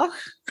right now.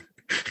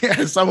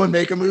 Yeah, someone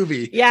make a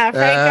movie. Yeah,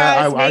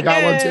 Frank Oz, I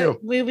got one too.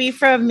 Movie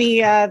from the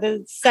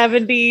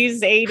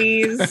 70s,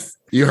 80s.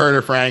 You heard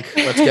her, Frank.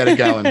 Let's get it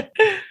going.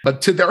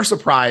 But to their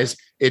surprise,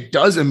 it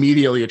does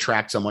immediately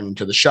attract someone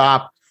into the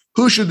shop.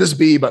 Who should this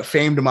be but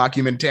famed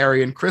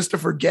mockumentarian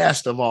Christopher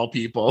Guest, of all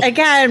people?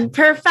 Again,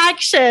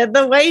 perfection.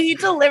 The way he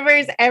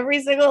delivers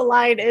every single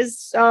line is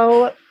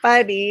so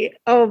funny.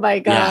 Oh my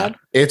God.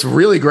 Yeah, it's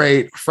really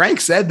great. Frank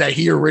said that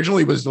he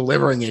originally was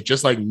delivering it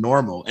just like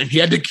normal, and he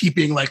had to keep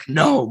being like,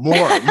 no,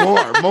 more.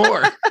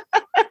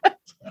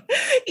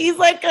 He's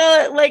like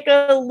a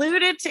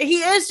lunatic. He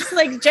is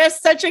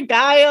just such a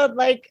guy on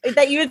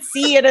that you would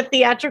see in a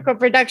theatrical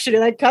production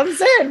who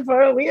comes in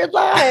for a weird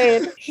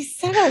line. He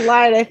said a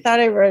line. I thought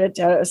I wrote it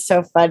down. It was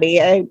so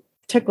funny. I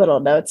took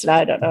little notes and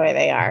I don't know where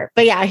they are.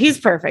 But yeah, he's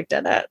perfect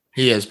in it.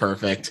 He is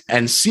perfect.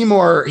 And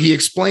Seymour, he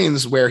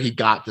explains where he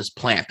got this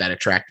plant that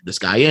attracted this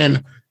guy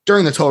in.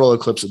 During the total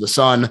eclipse of the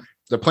sun,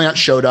 the plant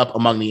showed up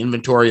among the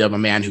inventory of a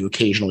man who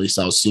occasionally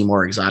sells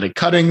Seymour exotic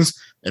cuttings.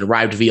 It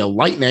arrived via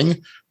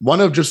lightning, one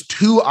of just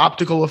 2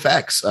 optical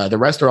effects. The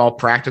rest are all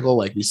practical,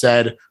 like we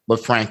said,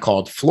 what Frank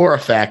called floor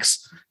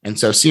effects. And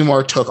so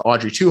Seymour took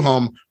Audrey 2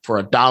 home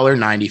for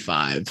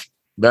 $1.95.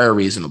 Very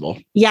reasonable.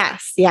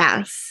 Yes.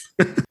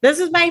 This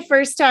was my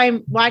first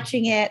time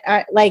watching it,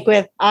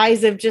 with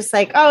eyes of just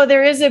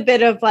there is a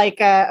bit of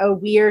a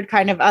weird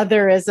kind of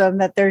otherism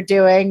that they're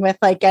doing with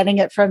getting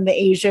it from the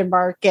Asian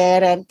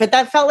market. But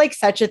that felt like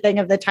such a thing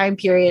of the time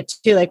period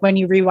too. Like when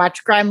you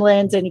rewatch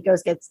Gremlins and he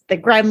gets the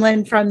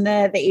gremlin from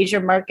the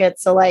Asian market.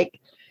 So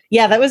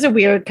yeah, that was a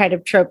weird kind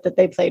of trope that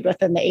they played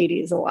with in the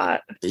 80s a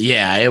lot.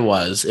 Yeah, it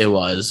was.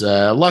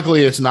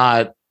 Luckily, it's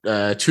not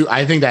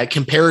I think that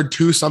compared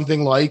to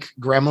something like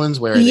Gremlins,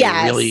 where they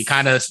really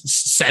kind of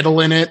settle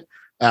in it,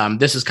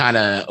 this is kind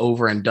of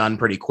over and done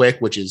pretty quick,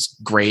 which is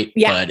great,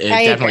 but it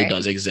definitely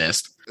does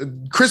exist.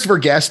 Christopher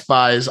Guest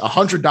buys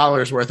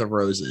 $100 worth of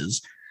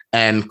roses,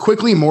 and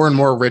quickly more and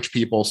more rich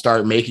people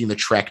start making the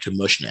trek to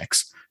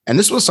Mushniks. And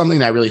this was something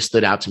that really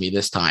stood out to me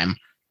this time,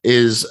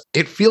 is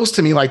it feels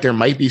to me like there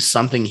might be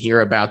something here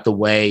about the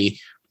way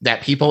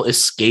that people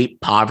escape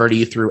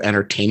poverty through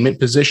entertainment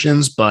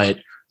positions, but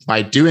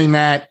by doing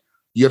that,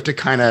 you have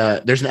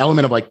to there's an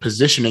element of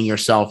positioning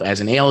yourself as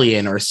an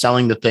alien or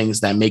selling the things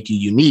that make you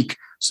unique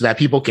so that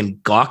people can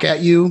gawk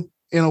at you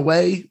in a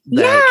way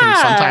that can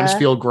sometimes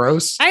feel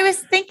gross. I was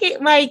thinking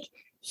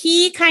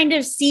he kind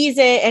of sees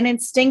it and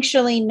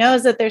instinctually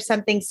knows that there's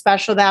something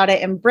special about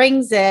it and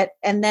brings it.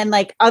 And then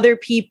other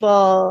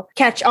people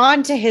catch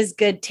on to his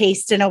good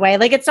taste in a way.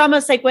 It's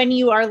almost like when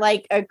you are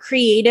a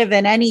creative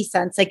in any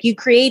sense, you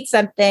create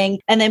something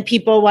and then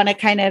people want to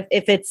kind of,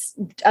 if it's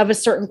of a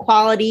certain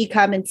quality,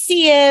 come and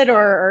see it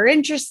or are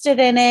interested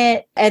in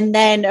it. And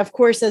then of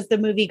course, as the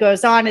movie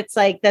goes on, it's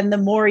then the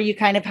more you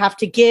kind of have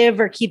to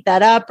give or keep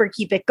that up or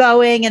keep it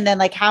going. And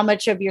then how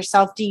much of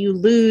yourself do you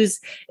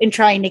lose in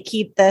trying to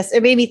keep this?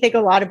 It made me think a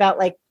lot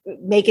about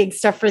making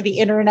stuff for the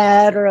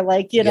internet or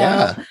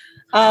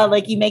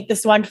you make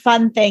this one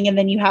fun thing and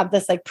then you have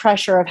this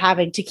pressure of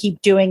having to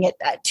keep doing it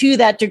to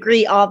that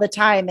degree all the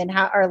time, and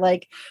how or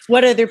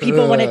what other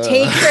people want to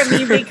take from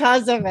you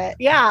because of it.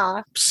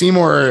 Yeah.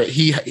 Seymour,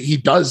 he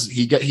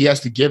has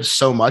to give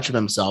so much of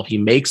himself. He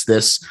makes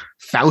this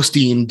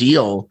Faustian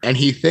deal, and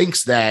he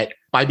thinks that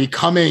by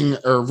becoming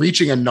or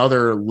reaching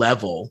another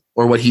level,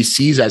 or what he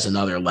sees as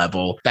another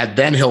level, that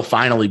then he'll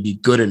finally be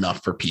good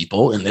enough for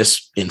people, in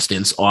this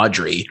instance,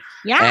 Audrey.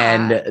 Yeah.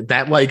 And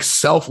that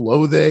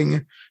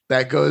self-loathing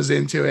that goes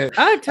into it.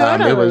 Oh,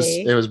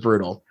 totally. It was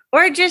brutal.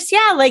 Or just,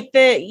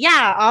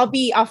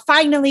 I'll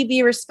finally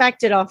be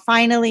respected.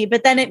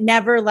 But then it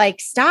never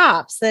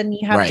stops. Then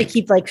you have to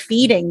keep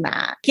feeding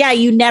that. Yeah.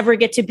 You never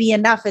get to be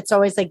enough. It's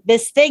always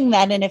this thing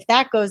then. And if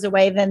that goes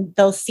away, then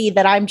they'll see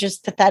that I'm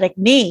just pathetic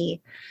me,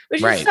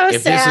 which is so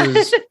sad.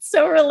 It's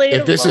so relatable.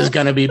 If this is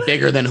going to be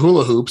bigger than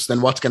hula hoops,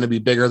 then what's going to be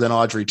bigger than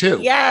Audrey too?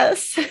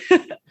 Yes.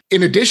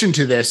 In addition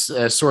to this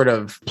sort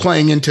of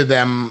playing into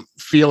them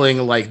feeling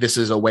like this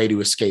is a way to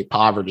escape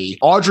poverty,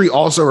 Audrey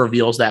also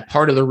reveals that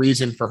part of the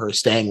reason for her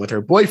staying with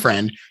her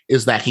boyfriend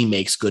is that he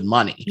makes good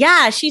money.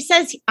 Yeah, she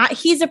says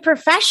he's a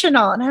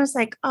professional. And I was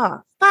like, oh,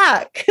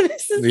 fuck,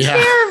 this is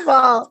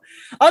terrible.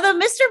 Although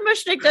Mr.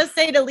 Mushnick does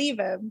say to leave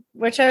him,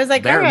 which I was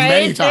like, all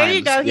right, there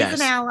you go. He's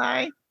an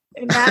ally.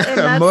 In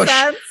that Mush,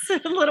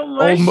 sense, a little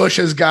mush. Old Mush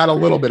has got a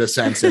little bit of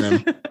sense in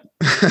him.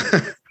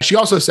 She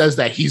also says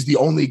that he's the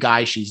only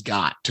guy she's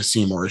got, to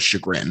Seymour's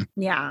chagrin.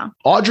 Yeah.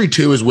 Audrey,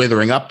 too, is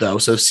withering up, though,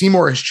 so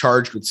Seymour is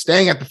charged with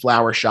staying at the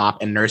flower shop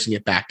and nursing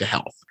it back to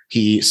health.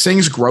 He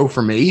sings Grow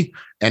For Me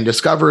and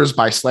discovers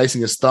by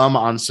slicing his thumb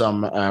on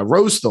some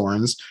rose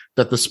thorns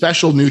that the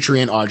special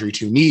nutrient Audrey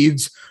 2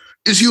 needs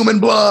is human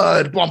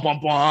blood. Blah, blah,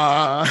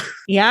 blah.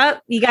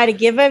 Yep. You got to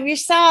give of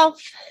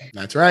yourself.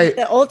 That's right.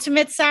 The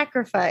ultimate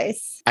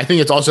sacrifice. I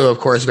think it's also, of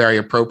course, very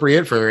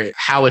appropriate for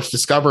how it's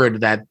discovered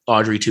that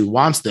Audrey 2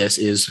 wants this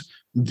is,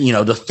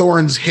 the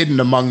thorns hidden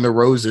among the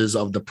roses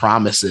of the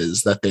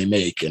promises that they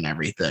make and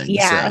everything.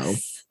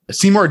 Yes. So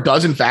Seymour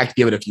does, in fact,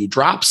 give it a few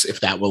drops if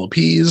that will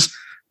appease.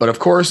 But of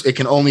course, it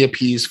can only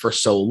appease for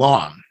so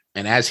long.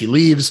 And as he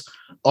leaves,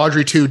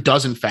 Audrey 2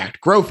 does in fact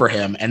grow for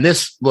him. And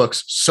this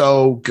looks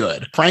so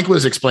good. Frank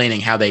was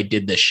explaining how they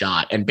did this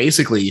shot. And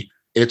basically,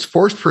 it's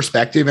forced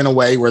perspective in a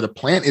way where the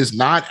plant is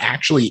not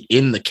actually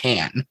in the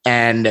can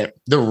and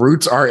the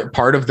roots are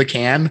part of the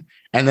can.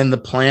 And then the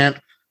plant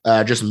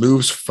just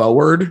moves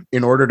forward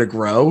in order to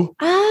grow.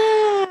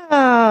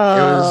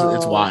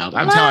 It's wild.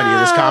 I'm telling you,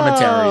 this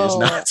commentary is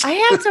nuts. I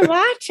have to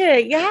watch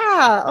it.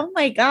 Yeah. Oh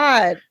my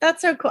God.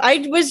 That's so cool.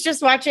 I was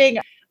just watching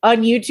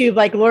on YouTube,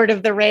 like Lord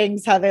of the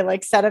Rings, how they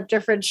like set up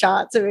different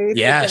shots.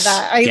 Yes.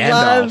 I Gandalf.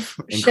 love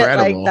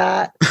Incredible. shit like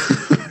that.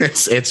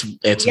 it's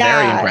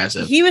very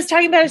impressive. He was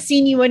talking about a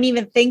scene you wouldn't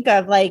even think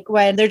of, like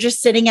when they're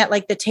just sitting at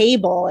like the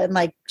table and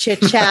like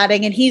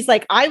chit-chatting. And he's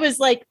like, I was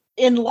like,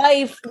 in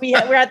life,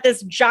 we're at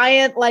this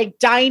giant like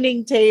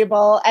dining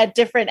table at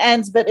different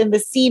ends, but in the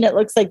scene, it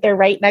looks like they're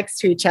right next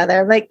to each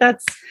other. Like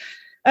that's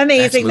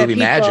amazing that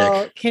people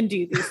magic. Can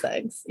do these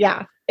things.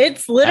 Yeah,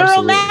 it's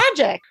literal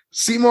magic.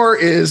 Seymour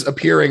is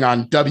appearing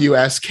on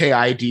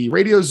WSKID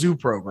Radio Zoo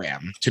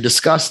program to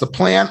discuss the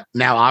plant,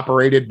 now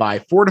operated by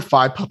 4 to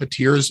 5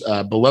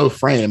 puppeteers below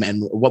frame,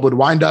 and what would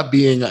wind up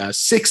being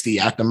 60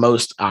 at the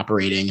most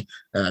operating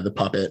the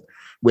puppet,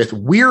 with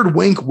Weird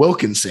Wink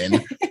Wilkinson,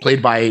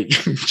 played by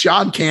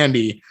John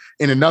Candy,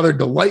 in another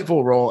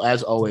delightful role,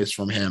 as always,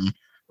 from him.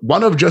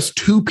 One of just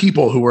 2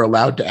 people who were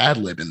allowed to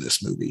ad-lib in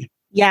this movie.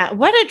 Yeah,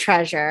 what a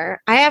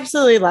treasure. I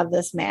absolutely love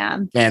this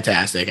man.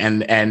 Fantastic.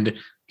 And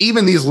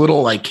even these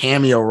little like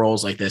cameo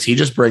roles like this, he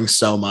just brings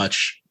so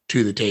much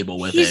to the table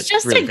with He's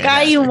just really a guy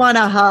fantastic. You want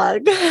to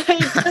hug.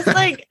 Just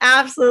like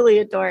absolutely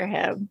adore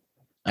him.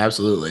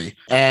 Absolutely.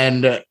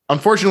 And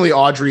unfortunately,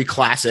 Audrey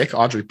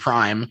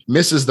Prime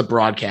misses the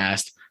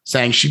broadcast,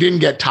 saying she didn't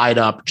get tied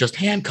up, just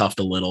handcuffed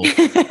a little.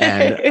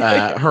 And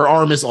her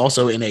arm is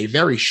also in a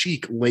very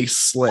chic lace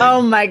sling.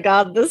 Oh my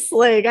God, the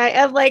sling. I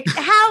am like,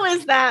 how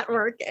is that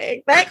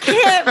working? That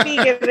can't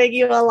be giving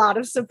you a lot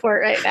of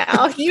support right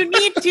now. You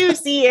need to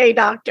see a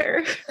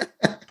doctor.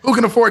 Who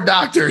can afford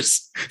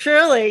doctors?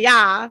 Truly,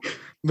 yeah.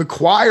 The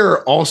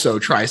choir also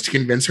tries to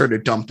convince her to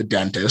dump the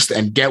dentist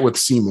and get with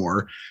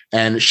Seymour.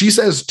 And she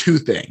says 2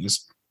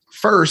 things.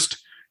 First,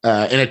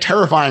 in a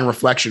terrifying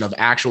reflection of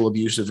actual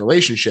abusive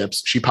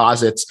relationships, she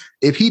posits,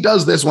 if he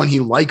does this when he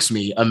likes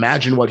me,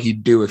 imagine what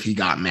he'd do if he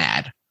got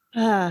mad.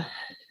 So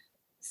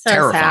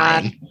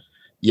terrifying. Sad.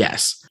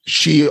 Yes.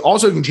 She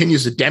also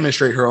continues to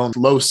demonstrate her own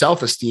low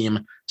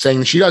self-esteem, saying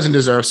that she doesn't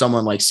deserve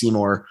someone like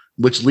Seymour,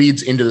 which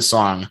leads into the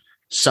song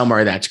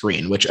Somewhere That's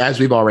Green, which, as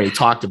we've already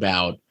talk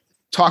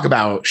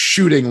about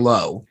shooting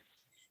low.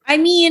 I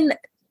mean,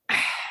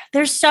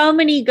 there's so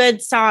many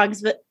good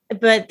songs,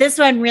 but this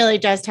one really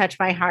does touch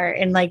my heart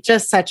in like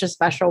just such a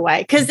special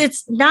way, because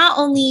it's not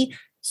only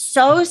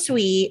so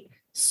sweet,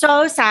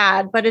 so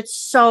sad, but it's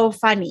so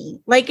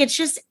funny. Like it's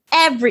just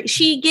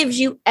she gives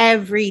you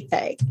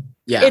everything.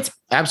 Yeah, it's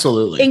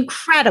absolutely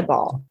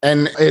incredible.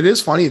 And it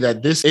is funny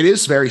that it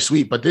is very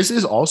sweet, but this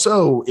is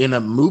also in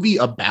a movie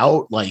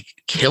about like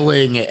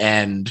killing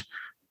and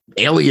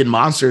alien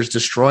monsters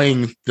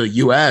destroying the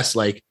US.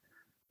 Like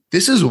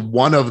this is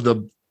one of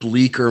the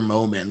bleaker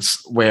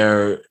moments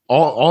where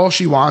all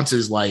she wants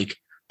is like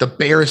the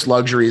barest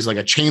luxuries, like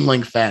a chain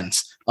link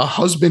fence, a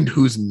husband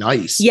who's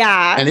nice.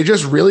 Yeah. And it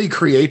just really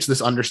creates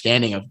this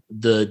understanding of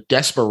the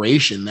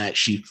desperation that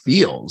she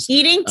feels.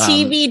 Eating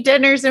TV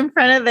dinners in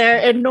front of their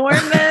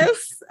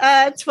enormous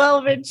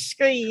 12-inch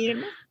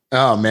screen.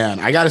 Oh man,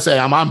 I gotta say,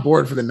 I'm on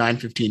board for the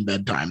 9:15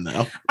 bedtime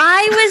though.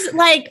 I was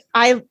like,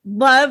 I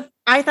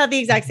thought the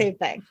exact same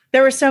thing.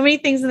 There were so many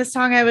things in the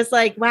song. I was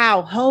like,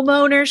 wow, home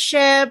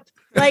ownership.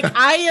 Like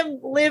I am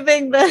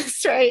living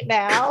this right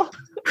now.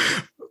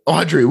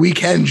 Audrey, we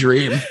can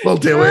dream. We'll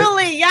do it.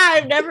 Really? Yeah,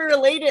 I've never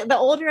related. The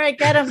older I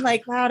get, I'm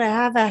like, wow, to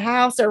have a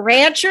house, a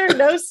rancher,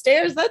 no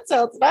stairs. That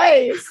sounds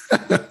nice.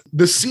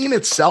 The scene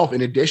itself,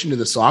 in addition to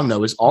the song,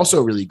 though, is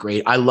also really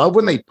great. I love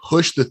when they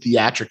push the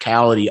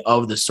theatricality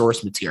of the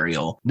source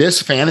material. This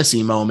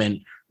fantasy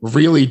moment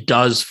really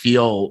does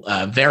feel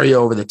very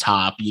over the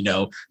top. You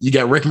know, you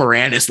get Rick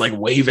Moranis like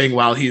waving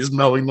while he's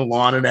mowing the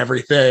lawn and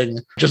everything.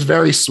 Just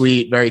very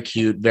sweet, very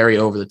cute, very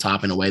over the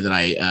top in a way that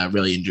I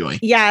really enjoy.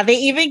 Yeah, they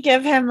even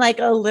give him like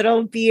a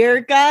little beer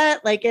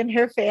gut, like in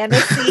her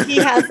fantasy. He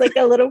has like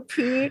a little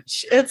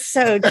pooch. It's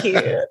so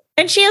cute.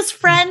 And she has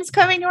friends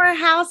coming to her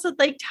house with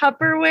like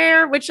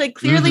Tupperware, which like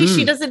clearly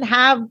she doesn't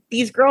have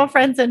these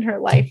girlfriends in her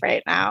life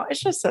right now.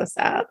 It's just so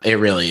sad. It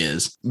really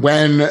is.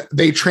 When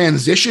they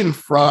transition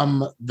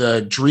from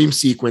the dream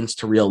sequence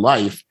to real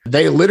life,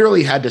 they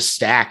literally had to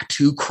stack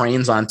 2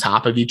 cranes on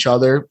top of each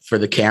other for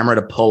the camera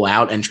to pull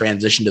out and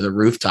transition to the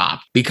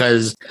rooftop,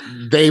 because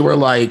they were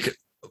like,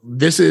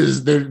 there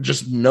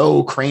just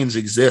no cranes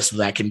exist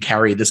that can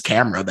carry this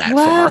camera that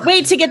far.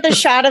 Wait, to get the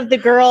shot of the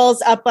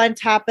girls up on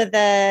top of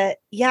the,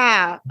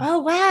 yeah. Oh,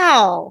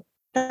 wow.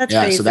 That's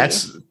crazy. So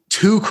that's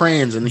 2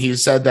 cranes, and he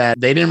said that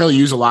they didn't really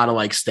use a lot of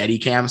like steady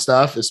cam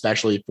stuff,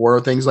 especially for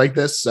things like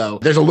this. So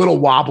there's a little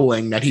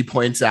wobbling that he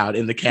points out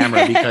in the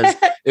camera because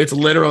it's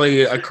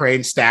literally a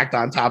crane stacked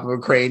on top of a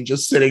crane,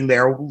 just sitting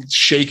there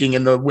shaking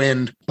in the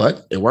wind.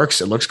 But it works.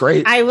 It looks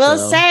great. I will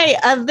say,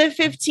 of the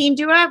 15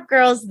 Doo-Wop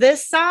girls,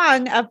 this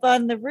song Up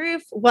on the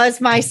Roof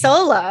was my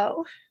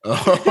solo.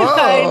 Oh,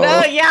 I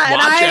know, yeah.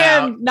 And I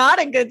out. am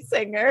not a good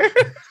singer.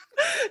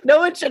 No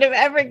one should have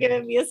ever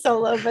given me a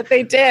solo, but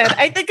they did.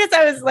 I think as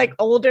I was like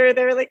older,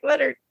 they were like, let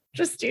her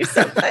just do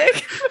something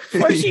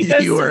before she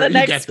goes to the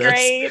next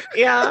grade.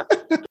 Yeah.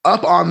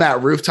 Up on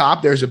that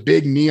rooftop, there's a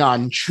big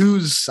neon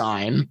choose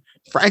sign.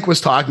 Frank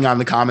was talking on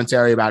the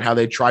commentary about how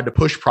they tried to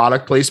push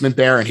product placement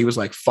there, and he was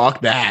like,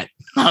 fuck that.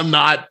 I'm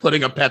not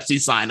putting a Pepsi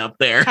sign up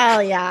there.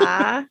 Hell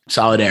yeah.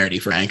 Solidarity,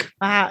 Frank.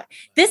 Wow.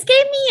 This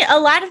gave me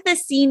a lot of the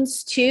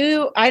scenes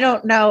too. I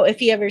don't know if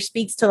he ever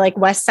speaks to like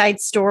West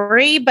Side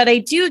Story, but I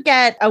do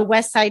get a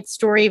West Side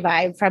Story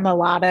vibe from a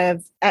lot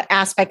of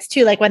aspects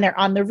too. Like when they're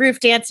on the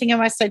roof dancing in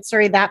West Side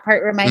Story, that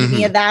part reminds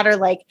me of that, or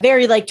like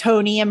very like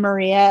Tony and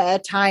Maria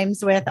at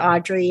times with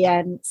Audrey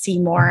and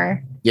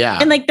Seymour. Yeah.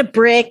 And like the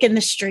brick and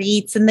the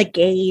streets and the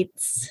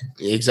gates.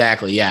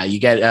 Exactly. Yeah. You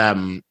get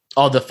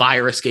all the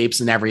fire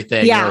escapes and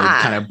everything. Yeah.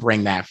 Really kind of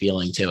bring that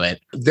feeling to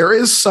it. There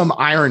is some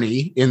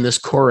irony in this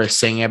chorus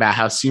singing about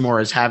how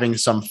Seymour is having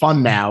some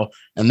fun now.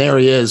 And there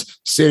he is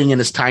sitting in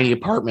his tiny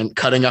apartment,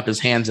 cutting up his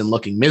hands and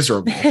looking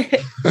miserable.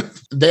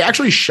 They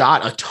actually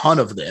shot a ton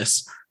of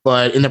this.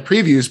 But in the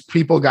previews,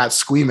 people got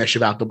squeamish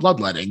about the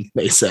bloodletting,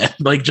 they said.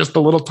 Like just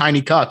the little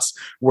tiny cuts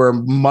were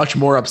much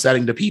more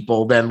upsetting to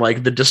people than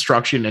like the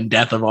destruction and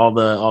death of all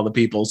the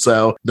people.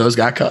 So those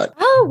got cut.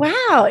 Oh,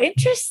 wow.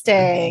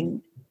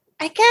 Interesting.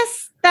 I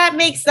guess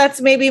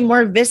that's maybe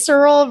more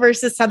visceral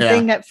versus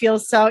something that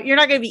feels so, you're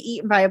not going to be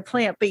eaten by a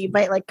plant, but you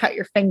might like cut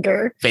your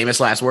finger.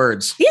 Famous last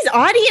words. These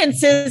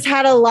audiences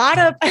had a lot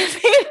of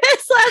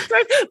famous last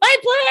words. My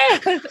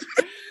plant.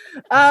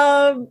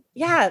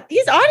 Yeah,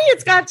 these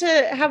audience got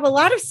to have a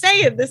lot of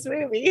say in this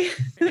movie.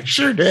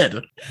 Sure did.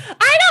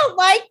 I don't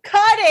like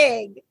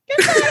cutting. Get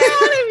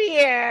that out of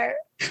here.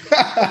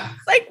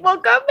 It's like, well,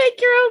 go make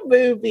your own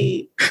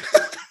movie.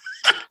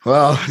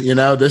 Well,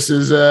 this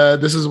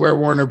is where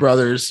Warner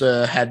Brothers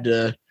had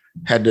to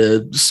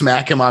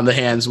smack him on the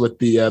hands with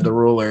the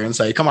ruler and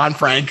say, come on,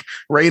 Frank,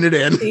 rein it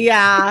in.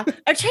 Yeah.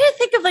 I'm trying to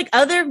think of like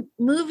other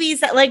movies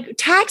that like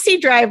Taxi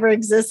Driver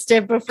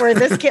existed before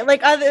this kid,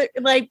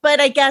 but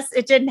I guess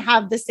it didn't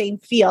have the same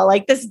feel.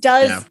 Like this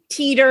does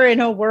teeter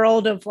in a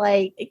world of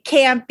like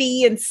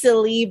campy and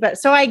silly, but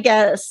so I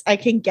guess I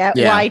can get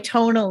why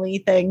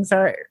tonally things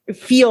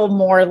feel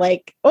more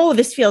like, oh,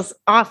 this feels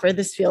off or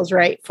this feels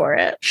right for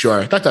it.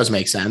 Sure. That does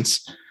make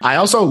sense. I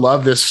also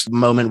love this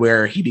moment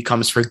where he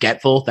becomes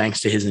forgetful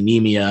thanks to his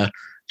anemia,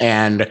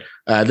 and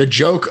the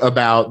joke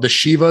about the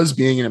Shivas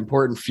being an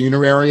important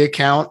funerary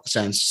account,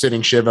 since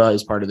sitting Shiva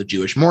is part of the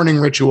Jewish mourning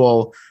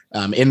ritual.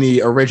 In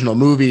the original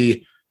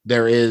movie,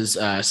 there is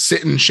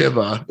Sittin'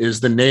 Shiva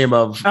is the name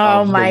of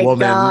the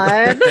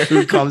woman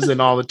who comes in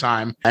all the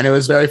time, and it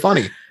was very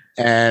funny.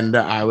 And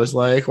I was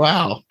like,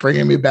 wow,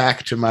 bringing me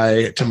back to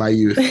my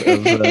youth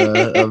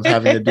of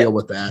having to deal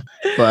with that.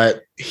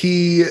 But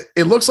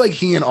it looks like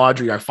he and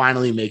Audrey are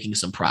finally making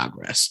some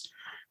progress.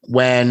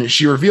 When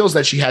she reveals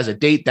that she has a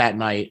date that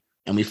night,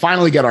 and we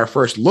finally get our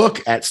first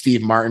look at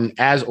Steve Martin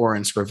as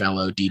Orin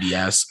Scrivello,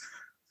 DDS,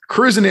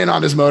 cruising in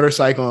on his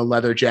motorcycle and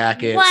leather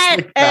jacket.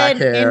 What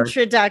an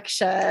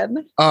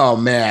introduction. Oh,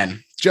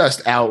 man.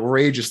 Just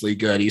outrageously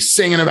good. He's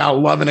singing about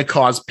loving to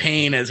cause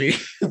pain as he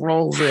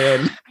rolls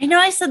in. I know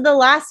I said the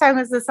last song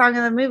was the song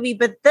of the movie,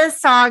 but this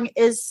song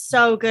is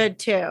so good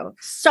too.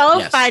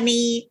 So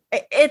funny.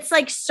 It's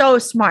like so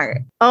smart.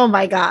 Oh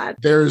my God.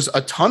 There's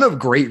a ton of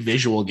great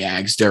visual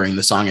gags during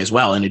the song as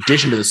well, in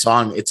addition to the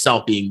song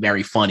itself being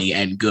very funny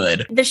and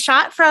good. The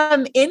shot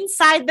from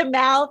inside the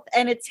mouth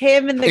and it's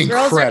him and the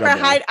girls are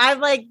behind.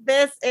 I'm like,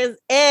 this is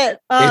it.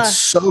 It's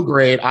so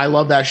great. I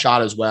love that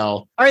shot as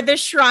well. Or the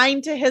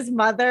shrine to his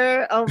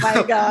mother. Oh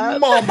my God.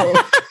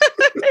 Mama.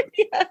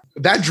 Yeah.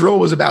 That drill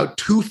was about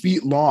 2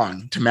 feet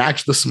long to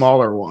match the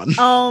smaller one.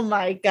 Oh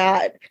my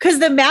God. Because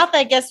the mouth,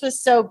 I guess, was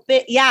so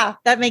big. Yeah,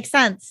 that makes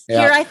sense.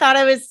 Yeah. Here I thought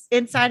I was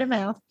inside a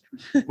mouth.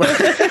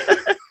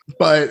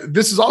 But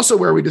this is also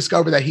where we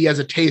discover that he has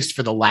a taste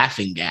for the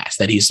laughing gas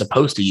that he's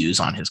supposed to use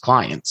on his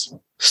clients.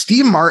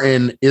 Steve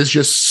Martin is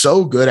just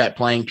so good at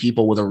playing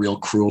people with a real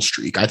cruel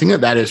streak. I think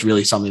that is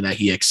really something that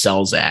he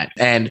excels at.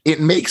 And it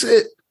makes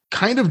it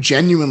kind of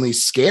genuinely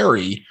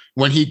scary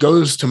when he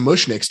goes to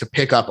Mushniks to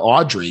pick up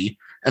Audrey.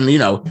 And,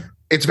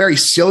 it's very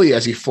silly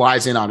as he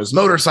flies in on his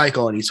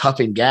motorcycle and he's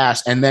huffing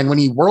gas. And then when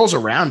he whirls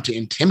around to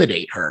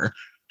intimidate her,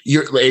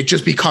 it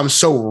just becomes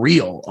so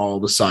real all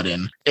of a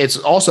sudden. It's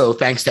also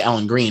thanks to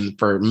Ellen Greene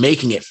for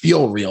making it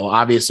feel real.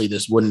 Obviously,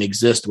 this wouldn't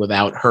exist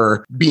without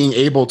her being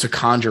able to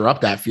conjure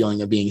up that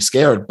feeling of being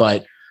scared.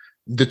 But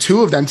the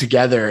two of them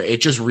together,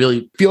 it just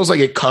really feels like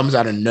it comes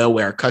out of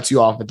nowhere, cuts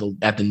you off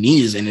at the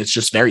knees, and it's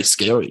just very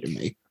scary to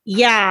me.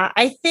 Yeah,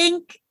 I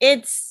think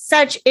it's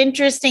such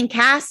interesting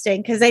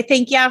casting because I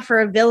think, for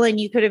a villain,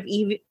 you could have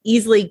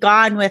easily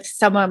gone with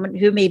someone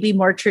who maybe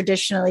more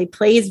traditionally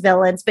plays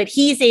villains, but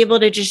he's able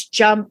to just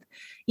jump.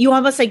 You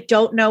almost like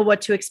don't know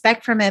what to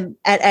expect from him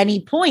at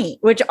any point,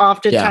 which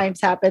oftentimes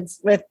happens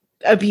with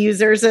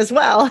abusers as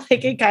well.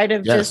 Like it kind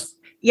of just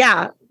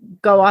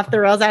go off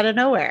the rails out of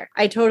nowhere.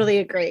 I totally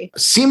agree.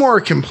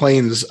 Seymour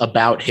complains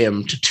about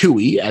him to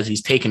Tui as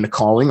he's taken to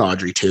calling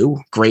Audrey 2.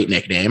 Great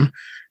nickname.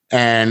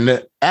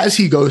 And as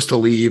he goes to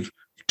leave,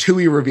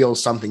 Tui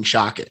reveals something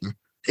shocking.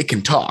 It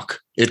can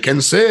talk. It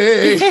can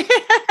say.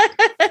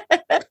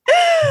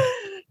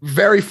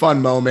 Very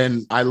fun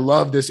moment. I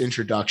love this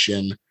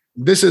introduction.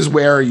 This is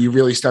where you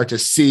really start to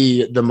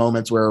see the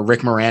moments where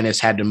Rick Moranis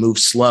had to move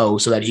slow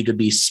so that he could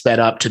be sped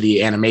up to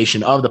the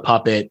animation of the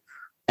puppet.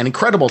 An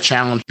incredible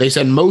challenge. They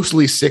said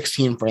mostly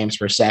 16 frames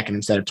per second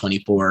instead of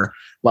 24,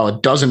 while a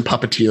dozen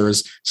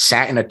puppeteers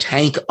sat in a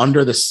tank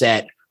under the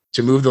set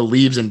to move the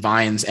leaves and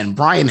vines. And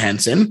Brian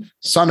Henson,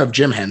 son of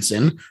Jim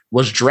Henson,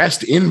 was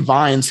dressed in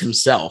vines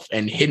himself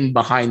and hidden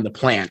behind the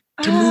plant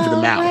to move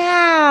them out.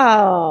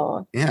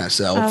 Wow. Yeah,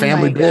 so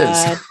family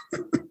biz.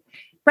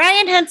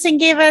 Brian Henson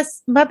gave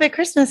us Muppet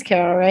Christmas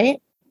Carol,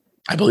 right?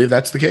 I believe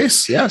that's the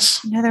case.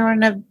 Yes. Another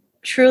one of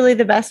truly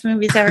the best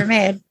movies ever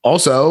made.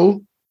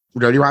 Also,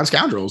 Dirty Rotten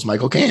Scoundrels,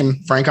 Michael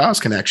Caine, Frank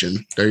Oz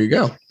connection. There you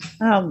go.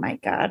 Oh my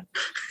God.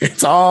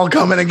 It's all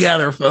coming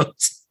together,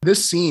 folks.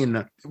 This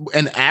scene,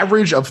 an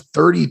average of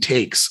 30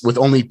 takes with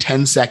only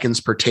 10 seconds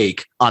per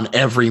take on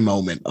every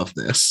moment of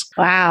this.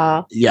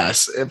 Wow.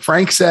 Yes.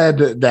 Frank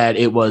said that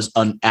it was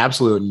an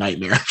absolute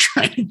nightmare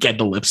trying to get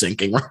the lip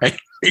syncing right.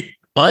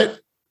 But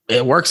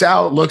it works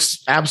out,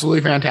 looks absolutely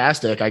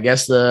fantastic. I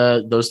guess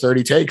those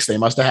 30 takes, they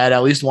must have had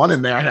at least one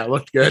in there that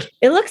looked good.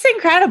 It looks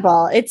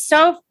incredible. It's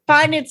so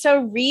fun. It's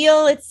so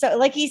real. It's so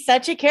like he's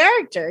such a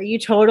character. You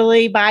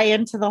totally buy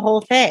into the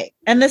whole thing.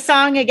 And the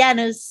song, again,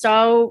 is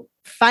so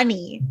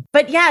funny.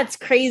 But yeah, it's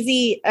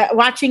crazy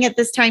watching it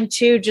this time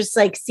too, just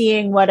like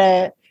seeing what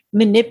a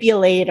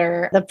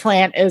manipulator the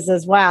plant is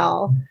as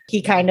well.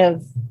 He kind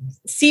of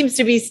seems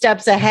to be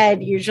steps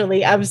ahead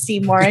usually of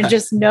Seymour and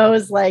just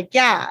knows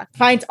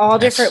finds all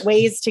different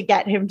ways to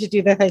get him to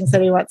do the things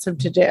that he wants him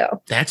to do.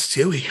 That's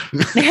Tui.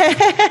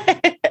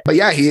 But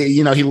yeah,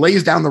 he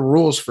lays down the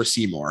rules for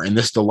Seymour in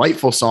this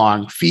delightful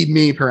song, Feed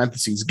Me,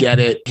 parentheses, Get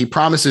It. He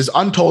promises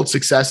untold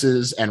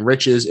successes and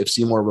riches if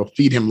Seymour will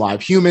feed him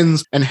live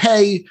humans. And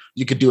hey,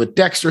 you could do it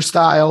Dexter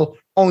style,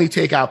 only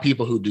take out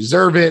people who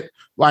deserve it.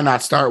 Why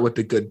not start with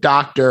the good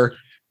doctor?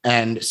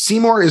 And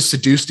Seymour is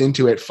seduced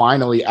into it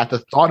finally at the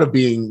thought of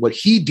being what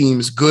he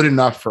deems good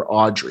enough for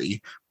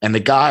Audrey. And the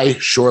guy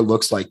sure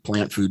looks like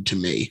plant food to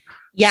me.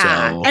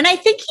 Yeah. So, and I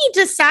think he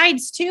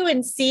decides too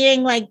in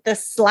seeing like the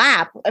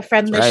slap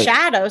from the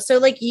shadow. So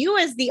like you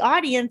as the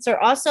audience are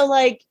also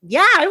like,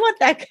 yeah, I want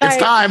that guy. It's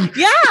time.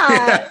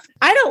 Yeah.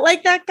 I don't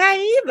like that guy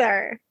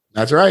either.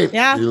 That's right.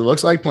 Yeah. He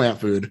looks like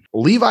plant food.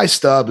 Levi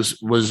Stubbs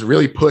was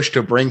really pushed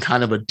to bring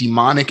kind of a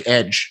demonic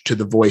edge to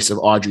the voice of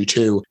Audrey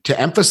 2 to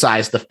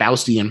emphasize the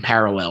Faustian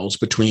parallels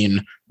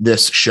between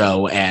this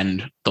show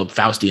and the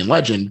Faustian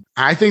legend.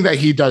 I think that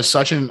he does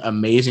such an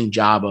amazing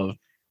job of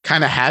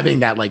kind of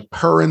having that like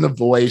purr in the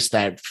voice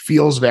that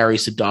feels very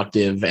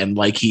seductive and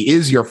like he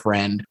is your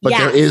friend, but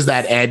there is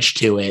that edge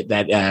to it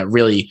that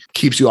really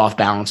keeps you off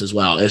balance as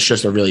well. It's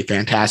just a really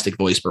fantastic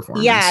voice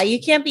performance. Yeah, you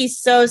can't be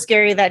so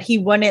scary that he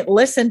wouldn't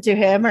listen to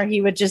him or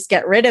he would just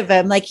get rid of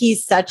him. Like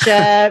he's such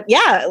a,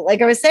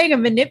 like I was saying, a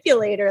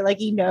manipulator. Like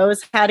he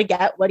knows how to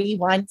get what he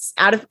wants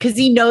out of, because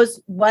he knows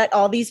what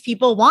all these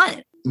people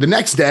want. The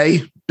next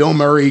day, Bill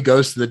Murray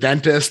goes to the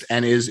dentist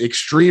and is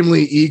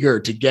extremely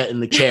eager to get in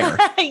the chair.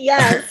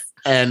 Yes.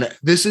 And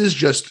this is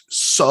just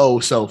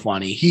so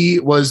funny. He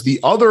was the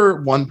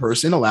other one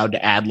person allowed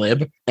to ad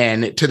lib.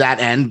 And to that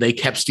end, they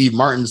kept Steve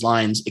Martin's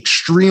lines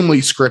extremely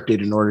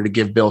scripted in order to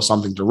give Bill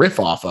something to riff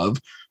off of,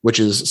 which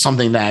is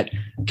something that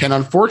can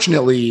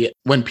unfortunately,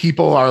 when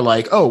people are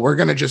like, oh, we're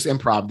going to just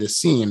improv this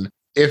scene,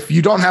 if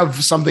you don't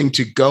have something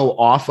to go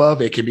off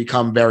of, it can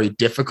become very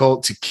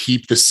difficult to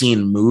keep the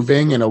scene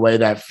moving in a way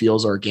that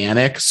feels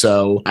organic.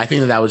 So I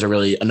think that was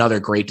another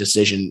great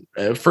decision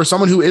for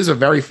someone who is a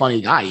very funny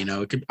guy. You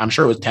know, I'm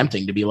sure it was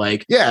tempting to be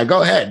like, yeah,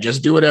 go ahead,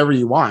 just do whatever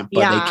you want.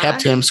 But they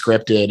kept him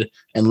scripted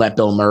and let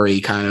Bill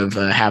Murray kind of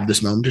have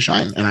this moment to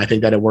shine. And I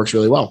think that it works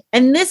really well.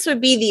 And this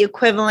would be the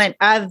equivalent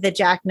of the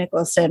Jack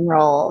Nicholson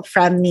role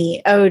from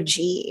the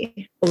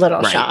OG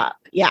Little Shop.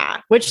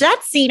 Yeah, which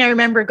that scene I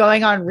remember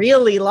going on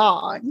really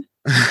long.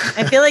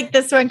 I feel like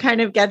this one kind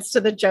of gets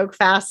to the joke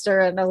faster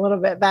and a little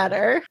bit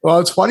better.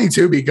 Well, it's funny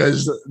too,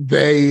 because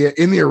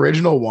in the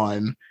original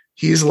one,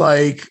 he's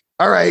like,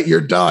 all right, you're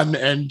done.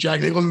 And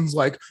Jack Nicholson's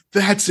like,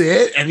 that's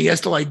it. And he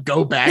has to like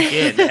go back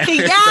in. I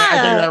think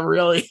that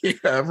really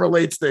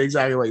relates to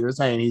exactly what you were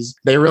saying.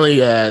 They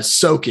really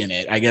soak in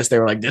it. I guess they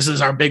were like, this is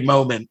our big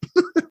moment.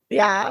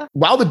 Yeah.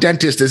 While the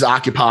dentist is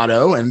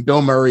occupado and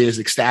Bill Murray is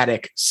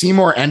ecstatic,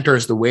 Seymour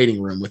enters the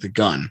waiting room with a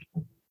gun.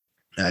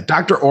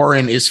 Dr.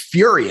 Oren is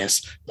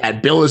furious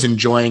that Bill is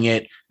enjoying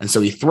it, and so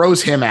he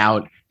throws him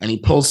out and he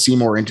pulls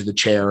Seymour into the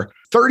chair.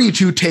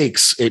 32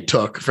 takes it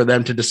took for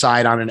them to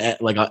decide on an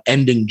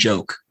ending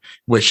joke,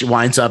 which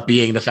winds up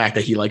being the fact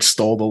that he like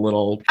stole the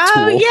little tool.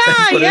 Oh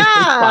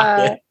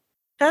yeah.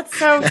 That's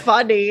so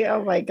funny.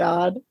 Oh my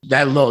God.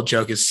 That little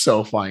joke is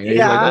so funny. Yeah. He's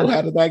like, oh,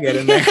 how did that get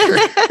in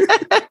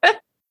there?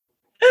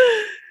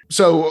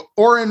 So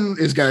Oren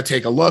is going to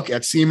take a look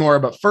at Seymour,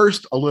 but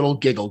first a little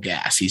giggle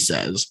gas, he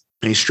says.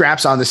 And he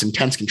straps on this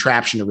intense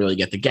contraption to really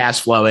get the gas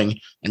flowing,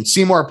 and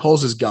Seymour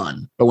pulls his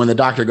gun. But when the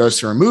doctor goes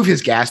to remove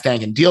his gas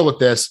tank and deal with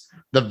this,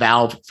 the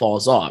valve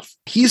falls off.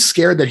 He's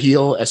scared that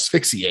he'll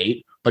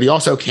asphyxiate, but he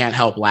also can't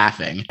help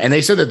laughing. And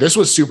they said that this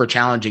was super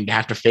challenging to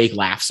have to fake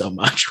laugh so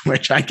much,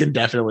 which I can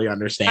definitely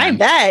understand. I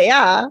bet,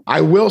 yeah. I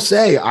will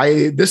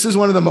say, this is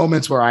one of the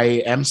moments where I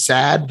am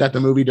sad that the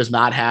movie does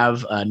not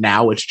have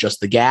Now It's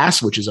Just the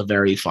Gas, which is a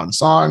very fun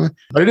song,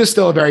 but it is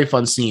still a very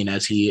fun scene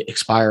as he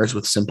expires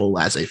with simple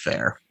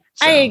laissez-faire.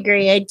 So. I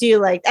agree. I do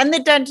like, and the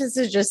dentist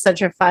is just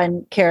such a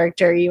fun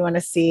character. You want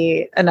to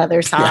see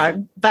another song. Yeah.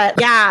 But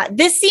yeah,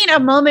 this scene, a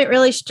moment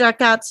really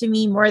struck out to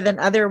me more than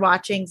other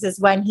watchings is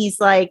when he's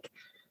like,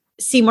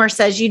 Seymour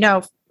says,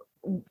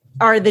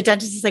 or the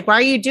dentist is like, why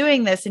are you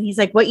doing this? And he's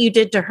like, what you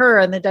did to her.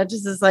 And the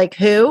dentist is like,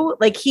 who?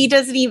 Like, he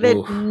doesn't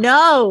even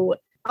know.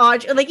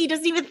 Like, he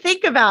doesn't even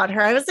think about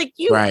her. I was like,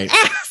 you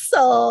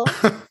asshole.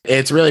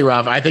 It's really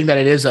rough. I think that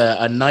it is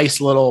a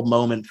nice little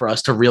moment for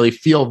us to really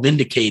feel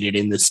vindicated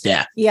in this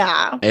death.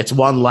 Yeah. It's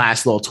one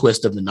last little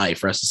twist of the knife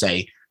for us to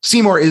say,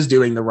 Seymour is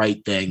doing the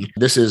right thing.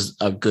 This is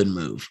a good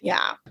move.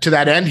 Yeah. To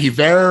that end, he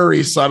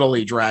very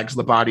subtly drags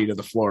the body to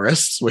the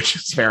florist's, which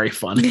is very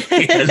funny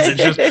because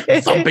it's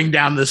just thumping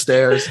down the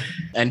stairs.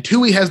 And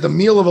Tui has the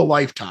meal of a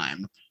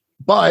lifetime.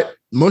 But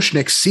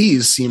Mushnick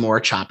sees Seymour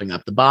chopping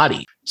up the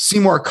body.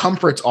 Seymour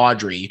comforts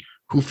Audrey,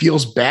 who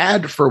feels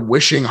bad for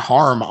wishing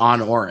harm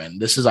on Oren.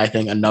 This is, I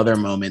think, another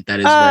moment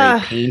that is very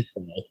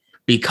painful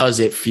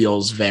because it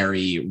feels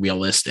very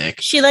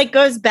realistic. She like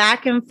goes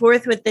back and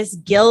forth with this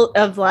guilt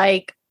of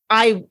like,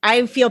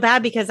 I feel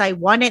bad because I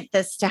wanted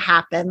this to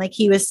happen. Like,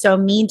 he was so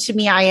mean to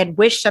me. I had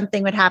wished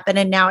something would happen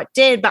and now it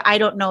did, but I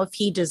don't know if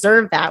he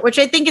deserved that, which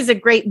I think is a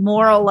great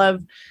moral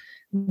of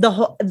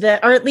or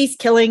at least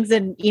killings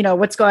and,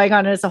 what's going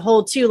on as a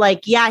whole too.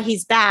 Like, yeah,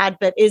 he's bad,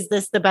 but is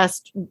this the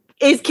best?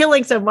 Is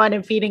killing someone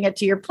and feeding it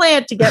to your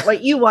plant to get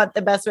what you want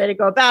the best way to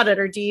go about it?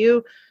 Or do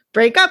you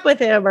break up with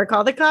him or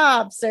call the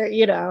cops or,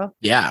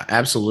 Yeah,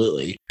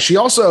 absolutely. She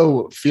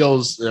also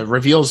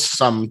reveals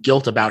some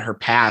guilt about her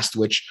past,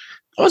 which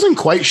I wasn't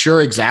quite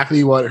sure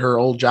exactly what her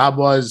old job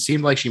was. It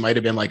seemed like she might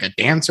have been like a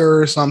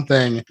dancer or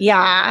something.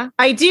 Yeah.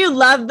 I do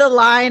love the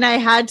line, I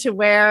had to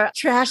wear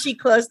trashy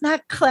clothes,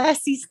 not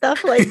classy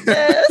stuff like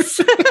this.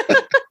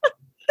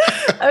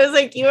 I was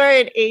like, you are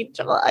an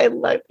angel. I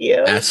love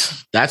you.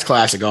 That's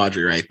classic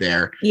Audrey right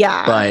there.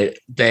 Yeah. But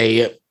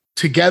they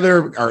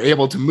together are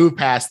able to move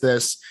past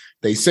this.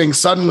 They sing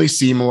Suddenly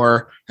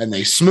Seymour and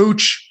they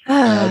smooch.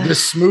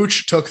 This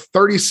smooch took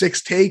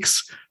 36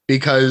 takes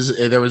because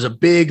there was a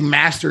big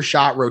master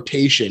shot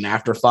rotation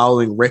after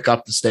following Rick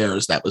up the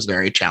stairs. That was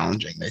very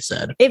challenging, they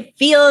said. It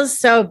feels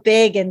so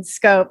big in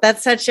scope.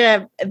 That's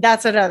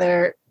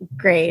another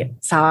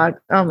great song.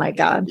 Oh my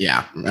God.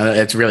 Yeah,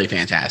 it's really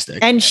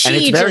fantastic. And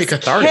she it's very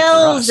just cathartic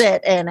kills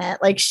it in it.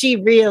 Like,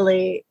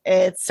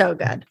 it's so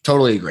good.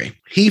 Totally agree.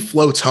 He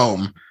floats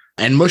home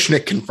and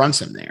Mushnick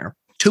confronts him there.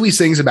 Tui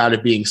sings about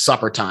it being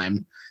supper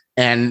time.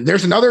 And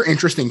there's another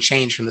interesting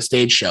change from the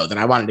stage show that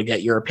I wanted to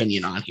get your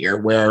opinion on here,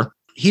 where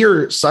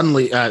here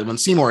suddenly when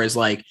Seymour is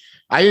like,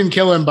 I didn't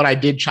kill him, but I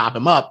did chop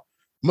him up,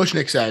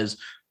 Mushnick says,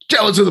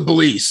 tell it to the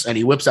police. And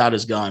he whips out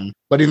his gun.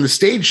 But in the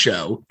stage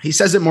show, he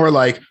says it more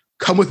like,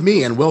 come with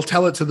me and we'll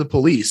tell it to the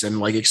police and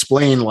like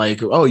explain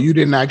like, oh, you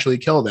didn't actually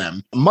kill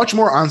them. Much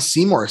more on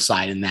Seymour's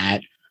side in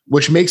that,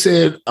 which makes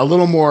it a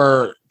little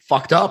more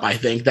fucked up, I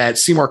think, that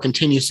Seymour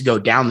continues to go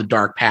down the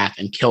dark path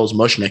and kills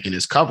Mushnick in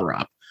his cover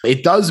up.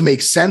 It does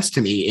make sense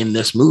to me in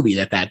this movie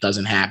that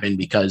doesn't happen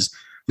because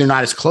they're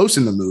not as close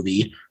in the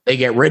movie. They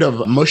get rid of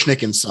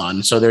Mushnick and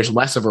son, so there's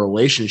less of a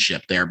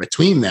relationship there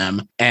between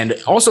them. And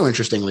also,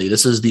 interestingly,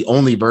 this is the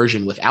only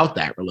version without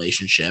that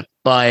relationship.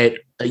 But,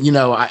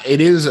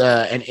 it is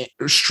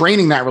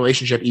straining that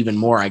relationship even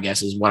more, I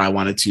guess, is what I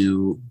wanted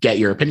to get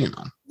your opinion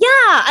on. Yeah,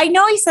 I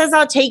know he says,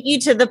 I'll take you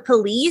to the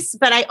police,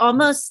 but I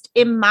almost,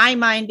 in my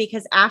mind,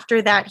 because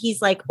after that,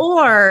 he's like,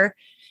 or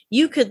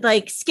you could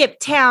like skip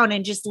town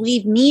and just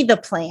leave me the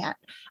plant.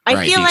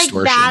 I feel like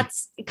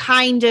that's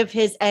kind of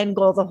his end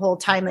goal the whole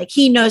time. Like,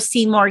 he knows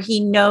Seymour.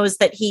 He knows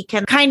that he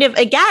can kind of,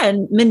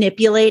 again,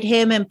 manipulate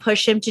him and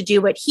push him to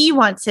do what he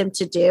wants him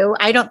to do.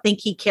 I don't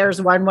think he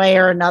cares one way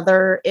or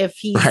another if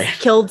he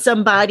killed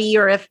somebody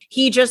or if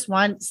he just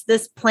wants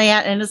this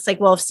plant. And it's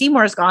like, well, if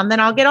Seymour's gone, then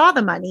I'll get all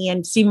the money.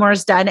 And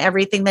Seymour's done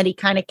everything that he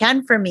kind of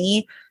can for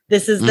me.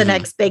 This is the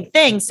next big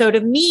thing. So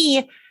to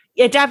me,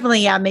 it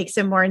definitely makes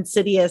him more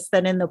insidious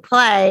than in the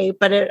play,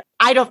 but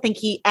I don't think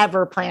he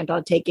ever planned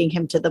on taking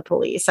him to the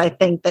police. I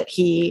think that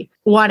he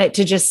wanted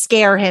to just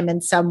scare him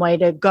in some way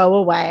to go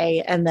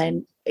away, and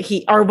then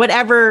or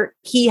whatever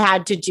he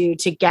had to do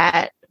to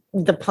get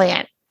the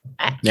plant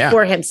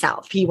for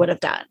himself, he would have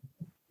done.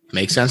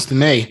 Makes sense to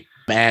me.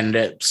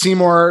 And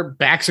Seymour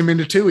backs him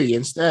into Tui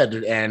instead.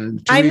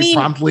 And Tui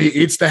promptly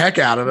eats the heck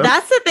out of him.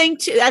 That's the thing,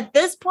 too. At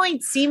this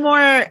point,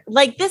 Seymour,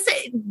 like, this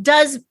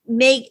does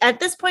make,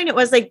 at this point, it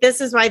was like, this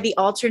is why the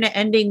alternate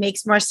ending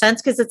makes more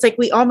sense. Because it's like,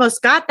 we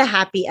almost got the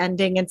happy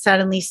ending and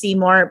suddenly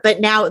Seymour, but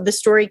now the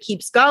story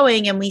keeps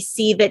going and we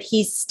see that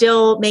he's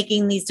still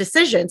making these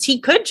decisions. He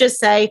could just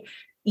say,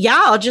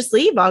 yeah, I'll just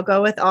leave. I'll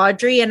go with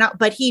Audrey.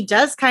 But he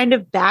does kind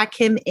of back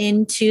him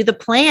into the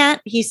plant.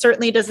 He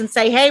certainly doesn't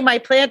say, hey, my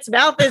plant's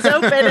mouth is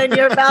open and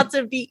you're about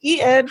to be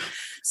eaten.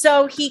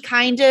 So he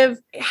kind of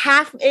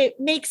it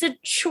makes a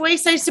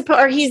choice, I suppose,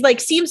 or he's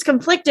like, seems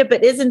conflicted,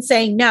 but isn't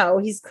saying no.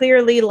 He's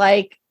clearly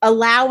like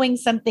allowing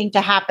something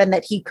to happen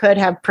that he could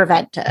have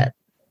prevented.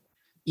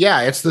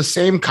 Yeah, it's the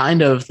same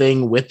kind of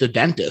thing with the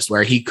dentist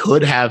where he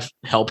could have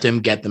helped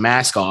him get the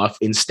mask off.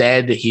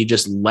 Instead, he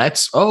just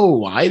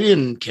I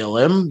didn't kill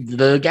him.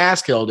 The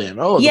gas killed him.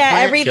 Oh, yeah,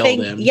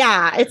 everything. Killed him.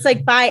 Yeah, it's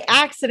like by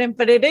accident,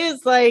 but it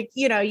is like,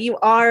 you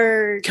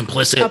are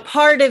complicit, a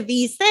part of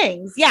these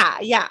things. Yeah,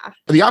 yeah.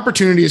 The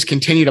opportunities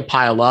continue to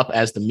pile up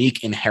as the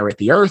meek inherit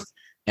the earth.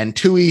 And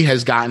Tui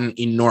has gotten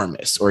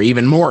enormous, or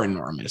even more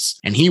enormous,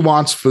 and he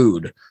wants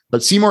food.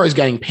 But Seymour is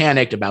getting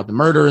panicked about the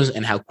murders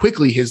and how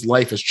quickly his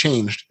life has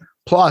changed.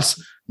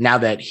 Plus, now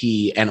that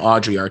he and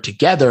Audrey are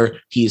together,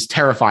 he's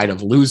terrified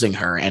of losing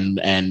her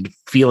and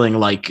feeling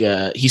like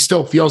he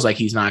still feels like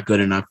he's not good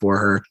enough for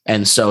her.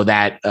 And so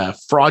that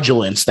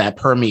fraudulence that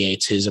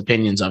permeates his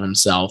opinions of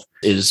himself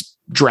is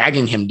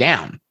dragging him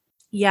down.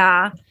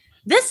 Yeah.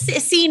 This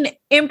scene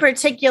in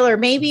particular,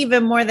 maybe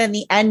even more than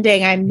the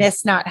ending, I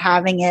miss not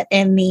having it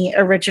in the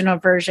original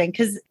version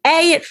because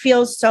it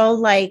feels so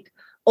like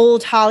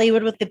old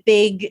Hollywood with the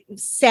big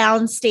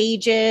sound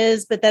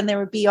stages, but then there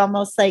would be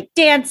almost like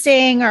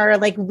dancing or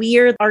like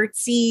weird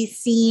artsy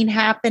scene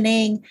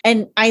happening.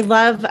 And I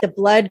love the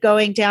blood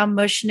going down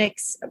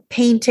Mushnick's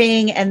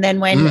painting. And then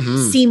when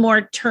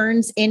Seymour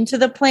turns into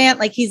the plant,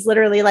 like he's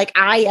literally like,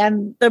 I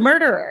am the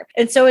murderer.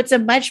 And so it's a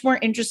much more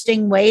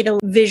interesting way to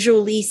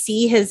visually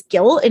see his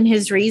guilt and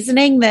his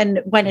reasoning than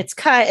when it's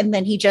cut. And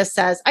then he just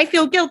says, I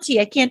feel guilty.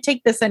 I can't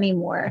take this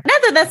anymore.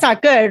 Not that that's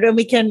not good. And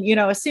we can,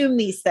 assume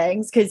these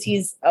things because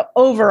he's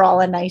overall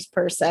a nice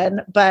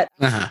person, but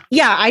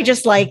yeah, I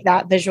just like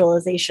that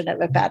visualization of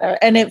it better.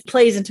 And it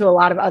plays into a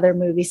lot of other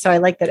movies. So I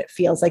like that it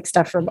feels like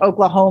stuff from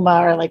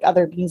Oklahoma or like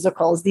other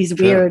musicals, these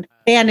weird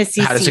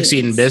fantasy How to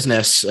Succeed in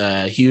Business,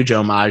 huge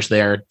homage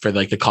there for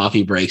like the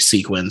coffee break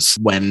sequence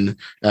when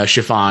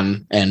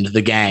Chiffon and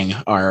the gang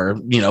are,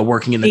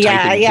 working in the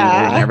typing tool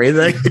and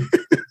everything.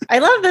 I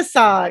love this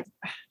song.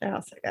 Oh,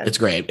 so good. It's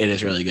great. It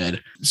is really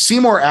good.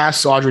 Seymour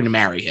asks Audrey to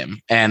marry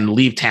him and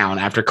leave town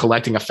after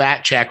collecting a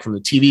fat check from the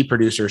TV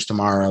producers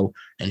tomorrow.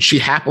 And she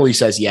happily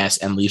says yes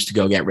and leaves to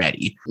go get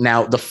ready.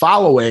 Now, the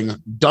following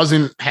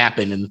doesn't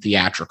happen in the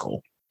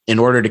theatrical in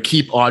order to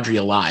keep Audrey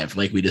alive,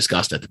 like we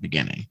discussed at the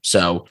beginning.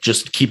 So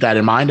just keep that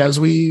in mind as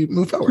we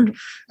move forward.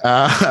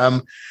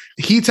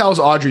 He tells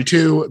Audrey,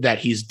 too, that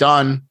he's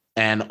done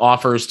and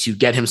offers to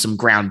get him some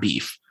ground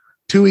beef.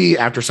 Tui,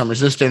 after some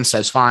resistance,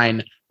 says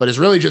fine, but is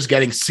really just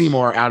getting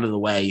Seymour out of the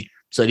way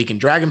so that he can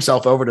drag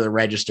himself over to the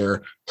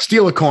register,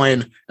 steal a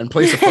coin, and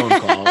place a phone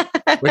call,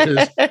 which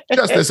is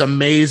just this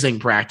amazing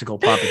practical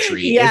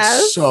puppetry.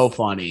 Yes. It's so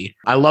funny.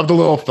 I love the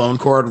little phone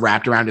cord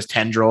wrapped around his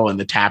tendril and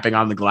the tapping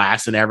on the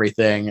glass and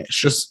everything. It's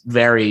just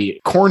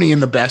very corny in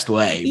the best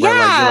way.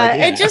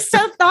 And just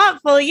so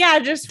thoughtful. Yeah,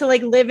 just to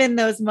like live in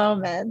those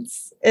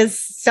moments is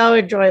so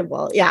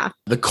enjoyable. Yeah.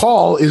 The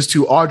call is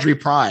to Audrey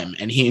Prime,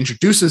 and he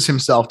introduces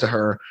himself to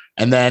her.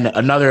 And then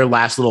another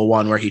last little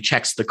one where he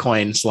checks the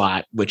coin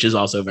slot, which is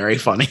also very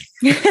funny.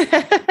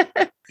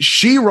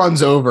 She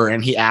runs over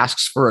and he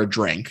asks for a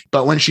drink.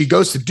 But when she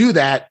goes to do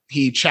that,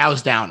 he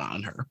chows down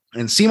on her.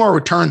 And Seymour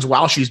returns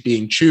while she's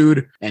being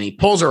chewed and he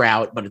pulls her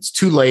out, but it's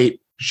too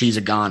late. She's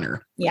a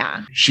goner.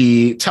 Yeah.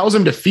 She tells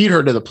him to feed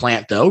her to the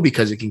plant, though,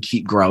 because it can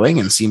keep growing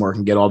and Seymour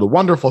can get all the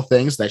wonderful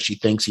things that she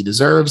thinks he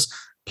deserves.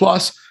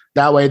 Plus,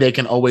 that way they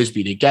can always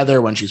be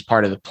together when she's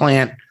part of the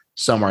plant.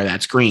 Somewhere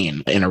That's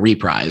Green in a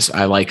reprise.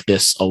 I like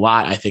this a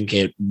lot. I think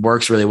it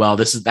works really well.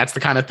 That's the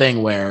kind of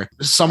thing where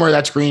Somewhere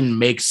That's Green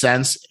makes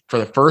sense for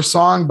the first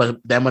song, but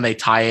then when they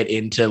tie it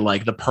into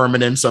like the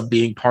permanence of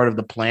being part of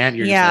the plant,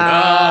 you're just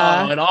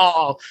like,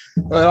 oh,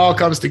 it all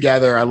comes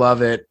together. I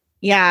love it.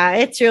 Yeah,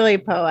 it's really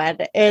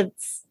poetic.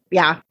 It's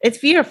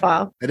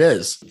beautiful. It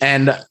is.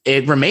 And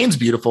it remains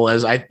beautiful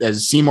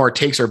as Seymour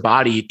takes her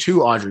body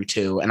to Audrey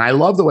too. And I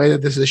love the way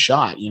that this is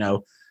shot,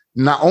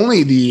 not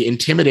only the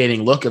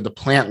intimidating look of the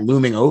plant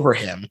looming over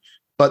him,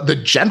 but the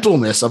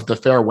gentleness of the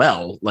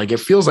farewell. Like it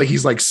feels like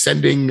he's like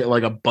sending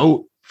like a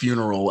boat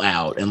funeral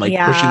out and like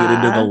pushing it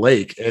into the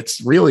lake.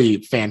 It's really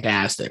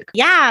fantastic.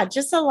 Yeah.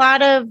 Just a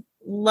lot of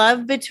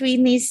love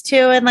between these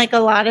two and like a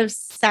lot of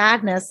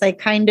sadness. Like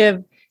kind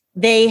of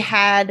they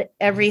had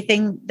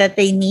everything that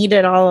they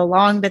needed all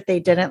along, but they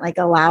didn't like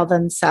allow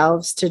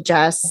themselves to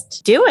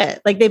just do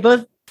it. Like they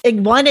both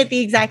wanted the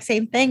exact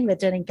same thing but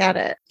didn't get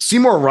it.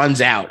 Seymour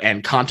runs out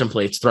and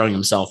contemplates throwing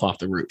himself off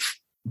the roof.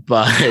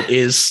 but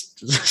is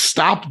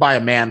stopped by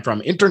a man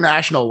from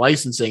International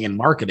Licensing and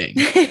Marketing.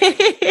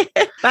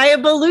 By a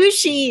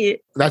Belushi.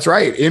 That's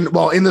right. In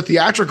the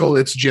theatrical,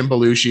 it's Jim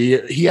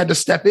Belushi. He had to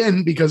step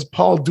in because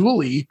Paul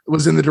Dooley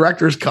was in the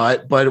director's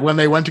cut. But when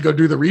they went to go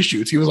do the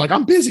reshoots, he was like,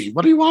 I'm busy.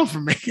 What do you want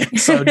from me?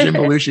 So Jim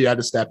Belushi had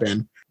to step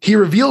in. He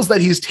reveals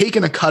that he's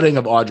taken a cutting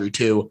of Audrey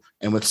 2,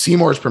 and with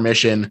Seymour's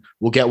permission,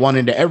 we'll get one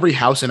into every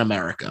house in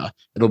America.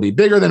 It'll be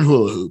bigger than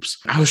hula hoops.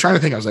 I was trying to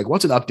think. I was like,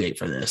 what's an update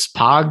for this?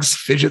 Pogs,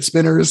 fidget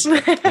spinners?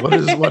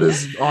 What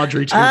is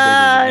Audrey 2?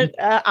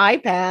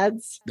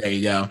 iPads. There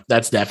you go.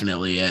 That's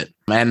definitely it.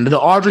 And the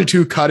Audrey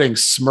 2 cutting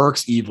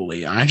smirks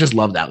evilly. I just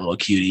love that little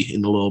cutie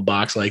in the little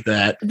box like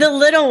that. The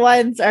little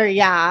ones are,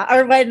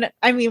 or when,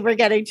 we're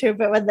getting to it,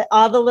 but when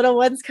all the little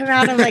ones come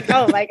out, I'm like,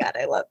 oh my God,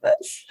 I love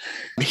this.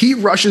 He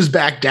rushes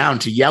back down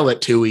to yell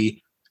at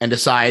Tui and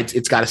decides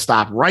it's got to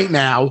stop right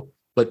now.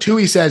 But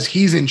Tui says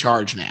he's in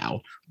charge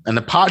now. And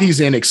the pot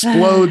he's in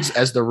explodes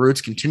as the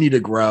roots continue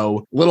to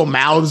grow. Little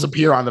mouths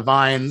appear on the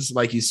vines.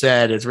 Like you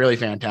said, it's really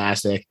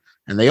fantastic.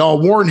 And they all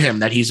warn him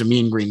that he's a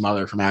mean green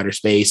mother from outer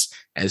space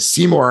as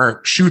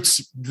Seymour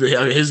shoots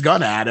his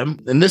gun at him.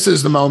 And this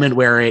is the moment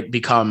where it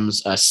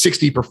becomes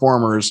 60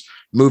 performers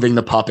moving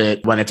the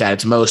puppet when it's at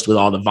its most, with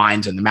all the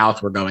vines in the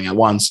mouth were going at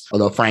once.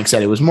 Although Frank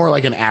said it was more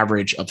like an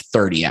average of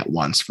 30 at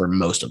once for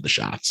most of the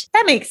shots.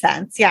 That makes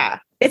sense. Yeah.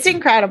 It's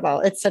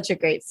incredible. It's such a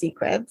great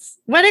sequence.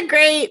 What a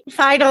great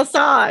final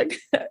song.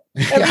 At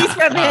least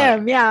from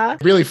him. Yeah.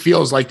 It really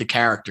feels like the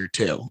character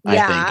too.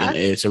 I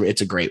think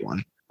it's a great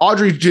one.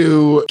 Audrey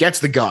 2 gets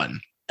the gun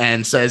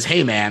and says,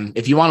 hey, man,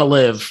 if you want to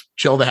live,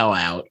 chill the hell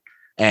out.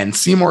 And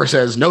Seymour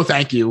says, no,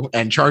 thank you,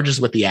 and charges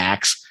with the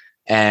axe.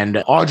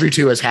 And Audrey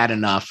 2 has had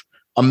enough.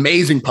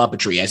 Amazing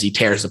puppetry as he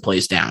tears the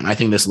place down. I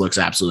think this looks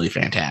absolutely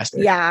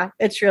fantastic. Yeah,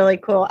 it's really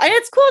cool. And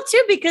it's cool,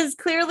 too, because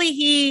clearly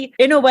he,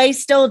 in a way,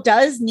 still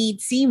does need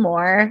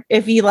Seymour.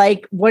 If he,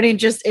 wouldn't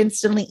just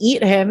instantly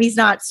eat him, he's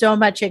not so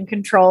much in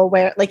control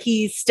where,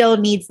 he still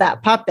needs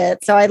that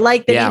puppet. So I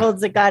like that he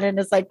holds a gun and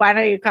is like, why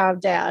don't you calm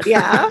down?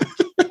 Yeah.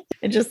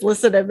 And just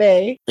listen to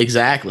me.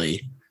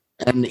 Exactly.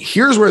 And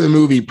here's where the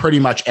movie pretty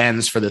much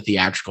ends for the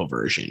theatrical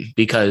version,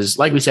 because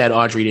like we said,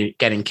 Audrey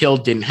getting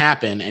killed didn't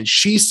happen. And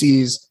she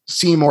sees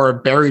Seymour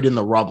buried in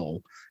the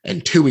rubble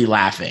and Tui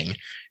laughing.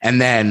 And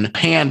then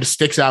hand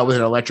sticks out with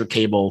an electric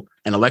cable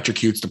and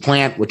electrocutes the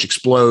plant, which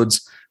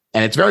explodes.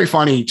 And it's very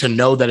funny to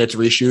know that it's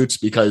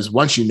reshoots, because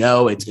once you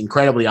know, it's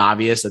incredibly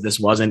obvious that this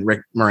wasn't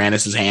Rick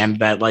Moranis' hand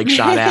that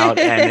shot out.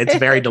 And it's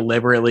very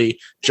deliberately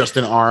just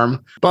an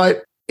arm.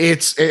 But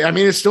it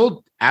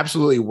still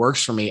absolutely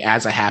works for me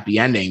as a happy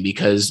ending,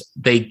 because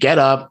they get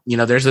up,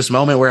 there's this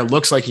moment where it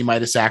looks like he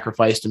might have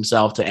sacrificed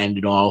himself to end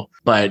it all.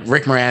 But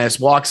Rick Moranis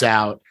walks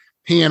out,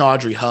 he and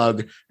Audrey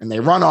hug, and they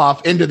run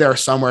off into their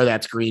somewhere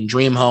that's green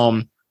dream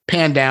home,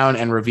 pan down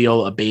and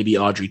reveal a baby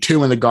Audrey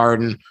 2 in the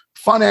garden.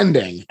 Fun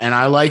ending. And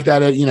I like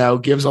that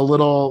it, gives a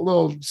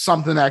little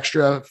something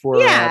extra for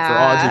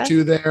Audrey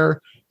 2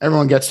 there.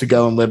 Everyone gets to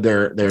go and live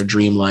their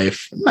dream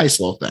life. Nice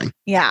little thing.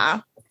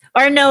 Yeah.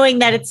 Or knowing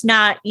that it's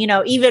not,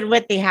 even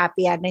with the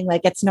happy ending,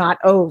 it's not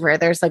over.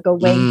 There's a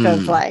wink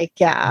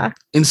of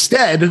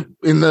Instead,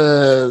 in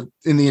the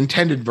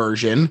intended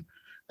version,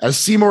 as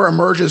Seymour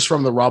emerges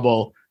from the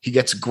rubble, he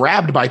gets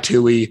grabbed by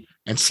Tui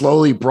and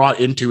slowly brought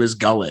into his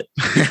gullet.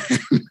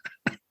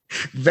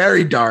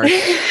 Very dark.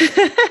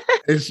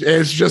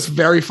 It's just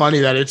very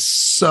funny that it's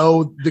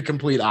so the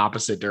complete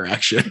opposite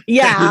direction.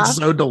 Yeah. It's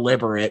so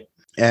deliberate.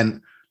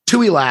 And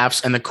Tui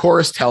laughs, and the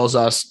chorus tells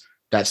us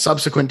that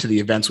subsequent to the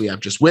events we have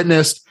just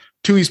witnessed,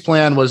 Tui's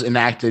plan was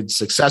enacted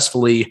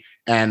successfully,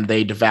 and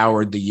they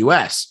devoured the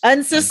U.S.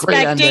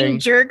 Unsuspecting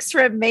jerks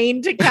from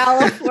Maine to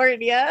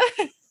California.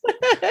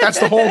 That's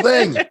the whole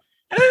thing.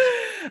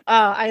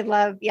 I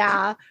love,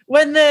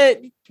 when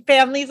the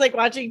family's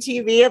watching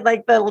TV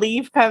and the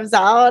leaf comes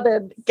out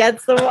and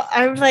gets them.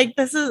 I'm like,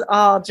 this is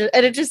all just,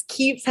 and it just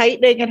keeps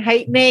heightening,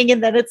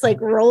 and then it's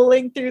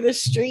rolling through the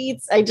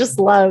streets. I just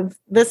love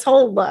this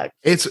whole look.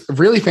 It's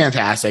really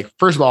fantastic.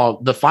 First of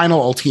all, the final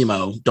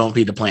Ultimo, Don't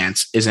Feed the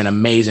Plants, is an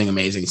amazing,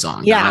 amazing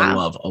song that I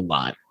love a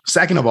lot.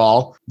 Second of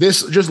all,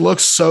 this just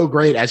looks so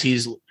great as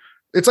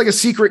it's like a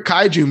secret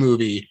kaiju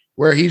movie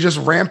where he just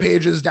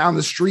rampages down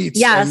the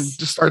streets and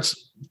just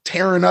starts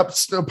tearing up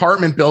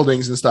apartment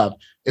buildings and stuff.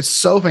 It's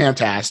so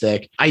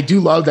fantastic. I do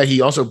love that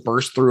he also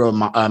burst through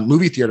a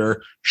movie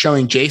theater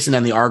showing Jason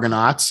and the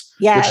Argonauts,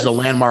 which is a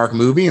landmark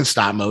movie in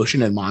stop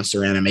motion and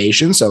monster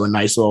animation. So a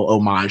nice little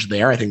homage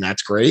there. I think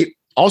that's great.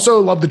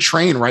 Also love the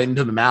train right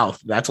into the mouth.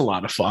 That's a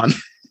lot of fun.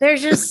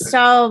 There's just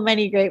so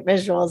many great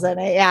visuals in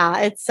it. Yeah,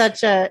 it's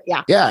such a,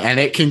 Yeah, and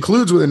it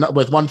concludes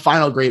with one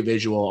final great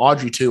visual.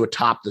 Audrey 2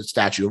 atop the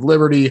Statue of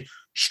Liberty,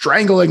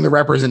 strangling the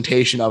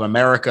representation of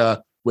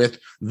America with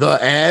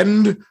the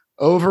end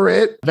over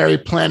it. Very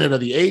Planet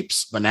of the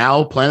Apes, but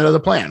now Planet of the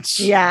Plants.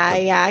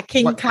 Yeah.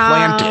 King Kong.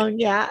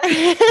 Planted. Yeah.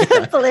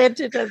 Planet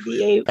of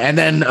the Apes. And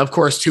then, of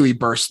course, Tui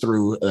bursts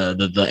through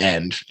the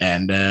end.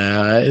 And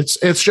it's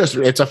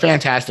a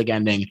fantastic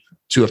ending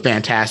to a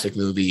fantastic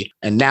movie.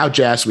 And now,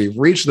 Jess, we've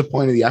reached the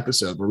point of the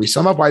episode where we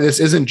sum up why this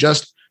isn't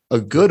just a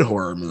good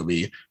horror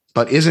movie,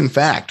 but is in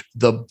fact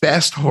the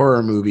best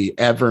horror movie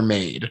ever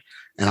made.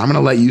 And I'm going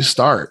to let you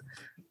start.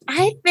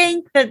 I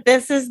think that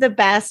this is the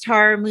best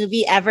horror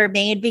movie ever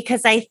made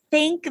because I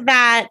think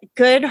that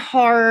good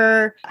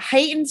horror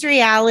heightens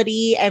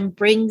reality and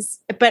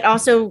but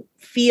also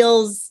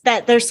feels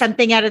that there's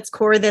something at its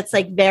core that's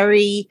like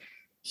very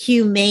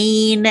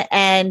humane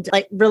and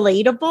like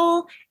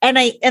relatable. And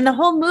the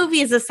whole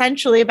movie is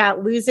essentially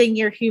about losing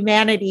your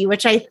humanity,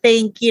 which I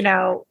think,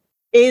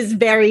 is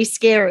very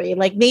scary.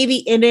 Like maybe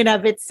in and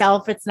of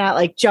itself, it's not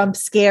like jump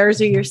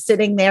scares or you're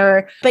sitting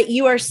there, but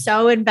you are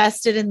so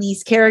invested in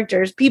these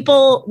characters.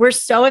 People were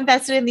so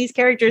invested in these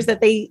characters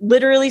that they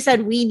literally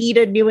said, we need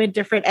a new and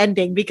different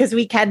ending because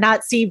we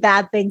cannot see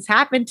bad things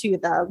happen to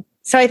them.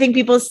 So I think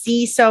people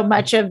see so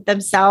much of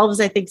themselves.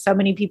 I think so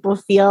many people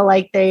feel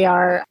like they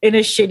are in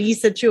a shitty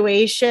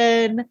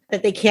situation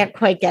that they can't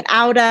quite get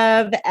out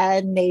of,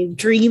 and they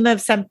dream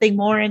of something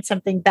more and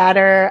something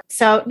better.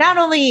 So not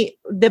only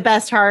the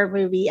best horror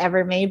movie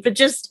ever made, but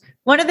just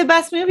one of the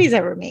best movies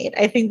ever made.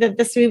 I think that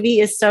this movie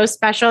is so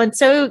special and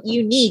so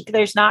unique.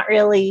 There's not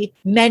really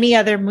many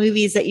other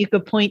movies that you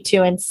could point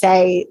to and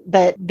say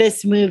that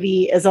this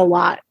movie is a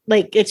lot.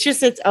 Like it's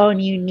just its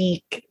own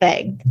unique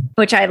thing,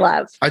 which I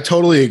love. I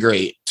totally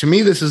agree. To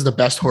me, this is the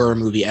best horror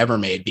movie ever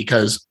made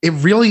because it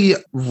really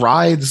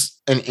rides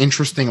an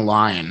interesting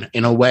line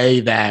in a way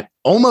that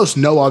almost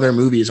no other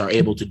movies are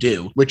able to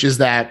do, which is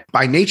that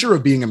by nature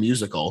of being a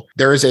musical,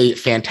 there is a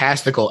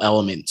fantastical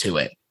element to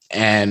it.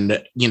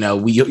 And,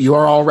 you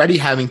are already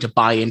having to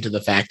buy into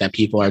the fact that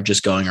people are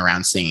just going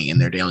around singing in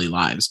their daily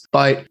lives.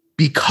 But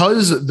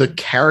because the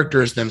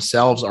characters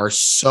themselves are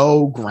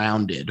so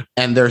grounded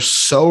and they're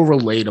so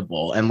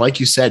relatable, and like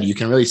you said, you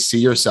can really see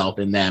yourself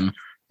in them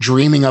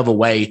dreaming of a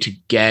way to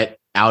get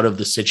out of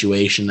the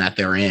situation that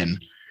they're in,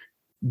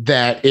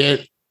 that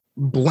it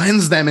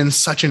blends them in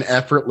such an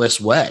effortless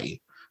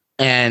way.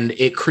 And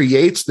it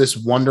creates this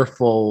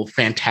wonderful,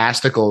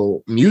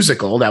 fantastical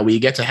musical that we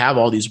get to have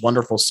all these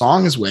wonderful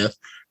songs with.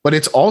 But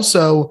it's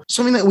also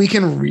something that we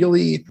can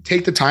really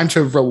take the time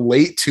to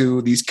relate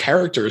to these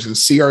characters and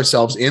see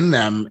ourselves in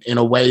them in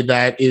a way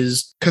that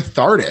is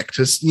cathartic.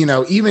 Just,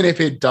 even if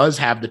it does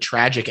have the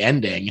tragic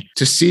ending,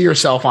 to see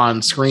yourself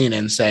on screen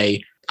and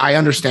say, I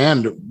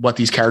understand what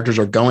these characters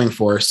are going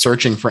for,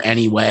 searching for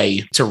any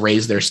way to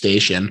raise their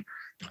station.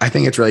 I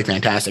think it's really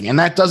fantastic. And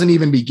that doesn't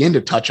even begin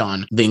to touch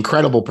on the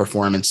incredible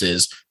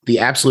performances, the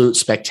absolute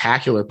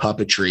spectacular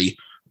puppetry,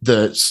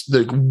 the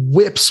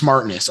whip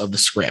smartness of the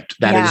script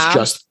that is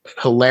just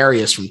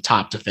hilarious from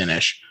top to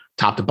finish,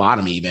 top to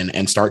bottom even,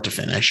 and start to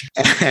finish.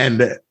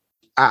 And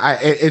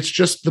it's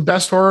just the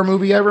best horror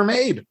movie ever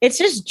made. It's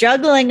just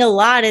juggling a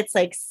lot. It's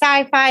like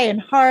sci-fi and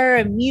horror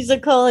and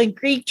musical and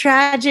Greek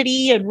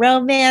tragedy and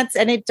romance,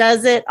 and it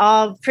does it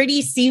all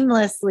pretty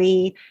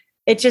seamlessly.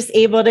 It's just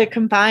able to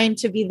combine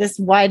to be this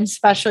one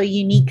special,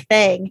 unique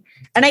thing.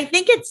 And I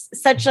think it's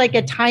such like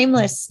a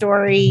timeless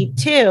story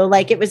too.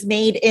 Like it was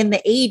made in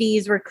the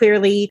 80s where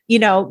clearly,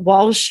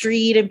 Wall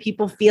Street and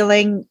people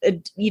feeling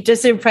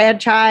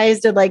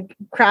disenfranchised and like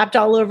crapped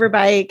all over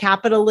by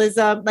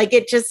capitalism. Like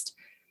it just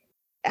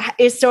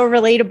is so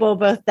relatable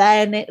both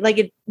then.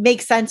 It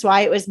makes sense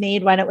why it was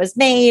made when it was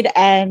made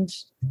and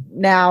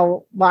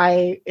now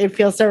why it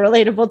feels so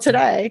relatable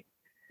today.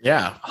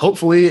 Yeah,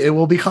 hopefully it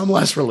will become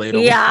less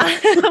relatable. Yeah,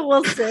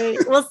 we'll see.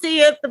 We'll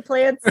see if the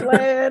plants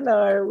win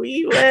or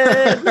we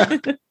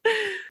win.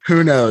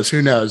 Who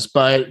knows?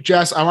 But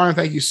Jess, I want to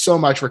thank you so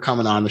much for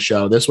coming on the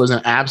show. This was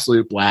an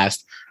absolute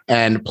blast.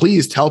 And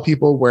please tell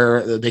people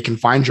where they can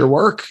find your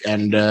work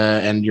and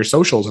your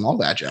socials and all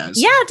that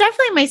jazz. Yeah,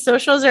 definitely. My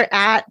socials are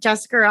at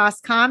Jessica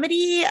Ross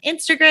Comedy.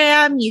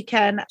 Instagram, you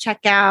can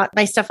check out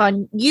my stuff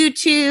on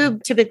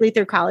YouTube, typically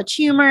through College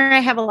Humor. I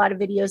have a lot of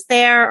videos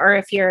there. Or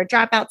if you're a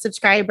Dropout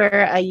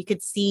subscriber, you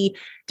could see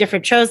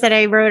different shows that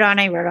I wrote on.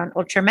 I wrote on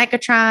Ultra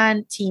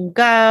Megatron, Team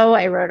Go.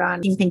 I wrote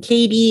on Team Pink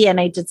Katie, and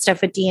I did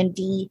stuff with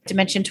D&D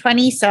Dimension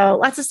 20. So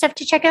lots of stuff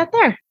to check out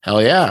there.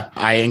 Hell yeah.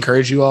 I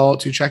encourage you all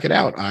to check it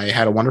out. I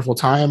had a wonderful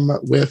time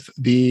with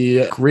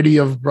the Gritty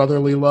of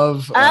Brotherly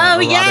Love.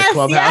 Yes.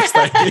 Clubhouse.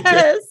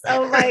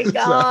 Oh my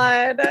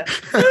God.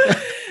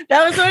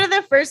 That was one of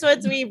the first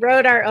ones we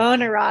wrote our own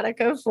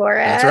erotica for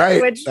it. That's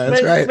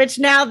right. Which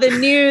now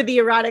the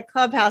erotic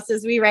clubhouse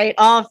is we write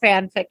all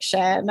fan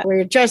fiction.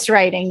 We're just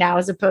writing now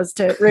as opposed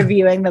to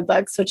reviewing the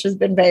books, which has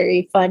been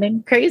very fun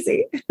and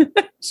crazy.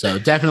 So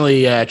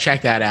definitely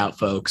check that out,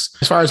 folks.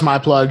 As far as my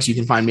plugs, you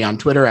can find me on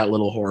Twitter at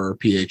Little Horror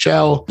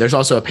PHL. There's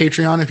also a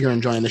Patreon if you're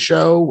enjoying the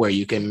show where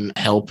you can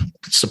help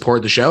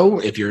support the show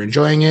if you're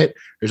enjoying it.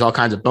 There's all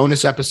kinds of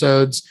bonus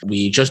episodes.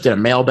 We just did a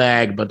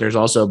mailbag, but there's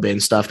also been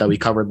stuff that we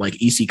covered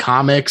like EC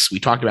Comics. We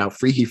talked about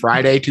Freaky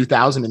Friday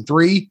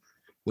 2003,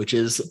 which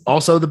is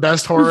also the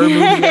best horror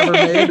movie ever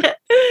made.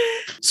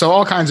 So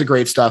all kinds of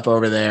great stuff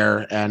over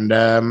there.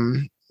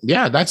 And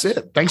yeah, that's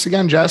it. Thanks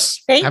again,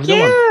 Jess. Thank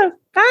you.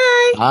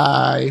 Bye.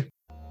 Bye.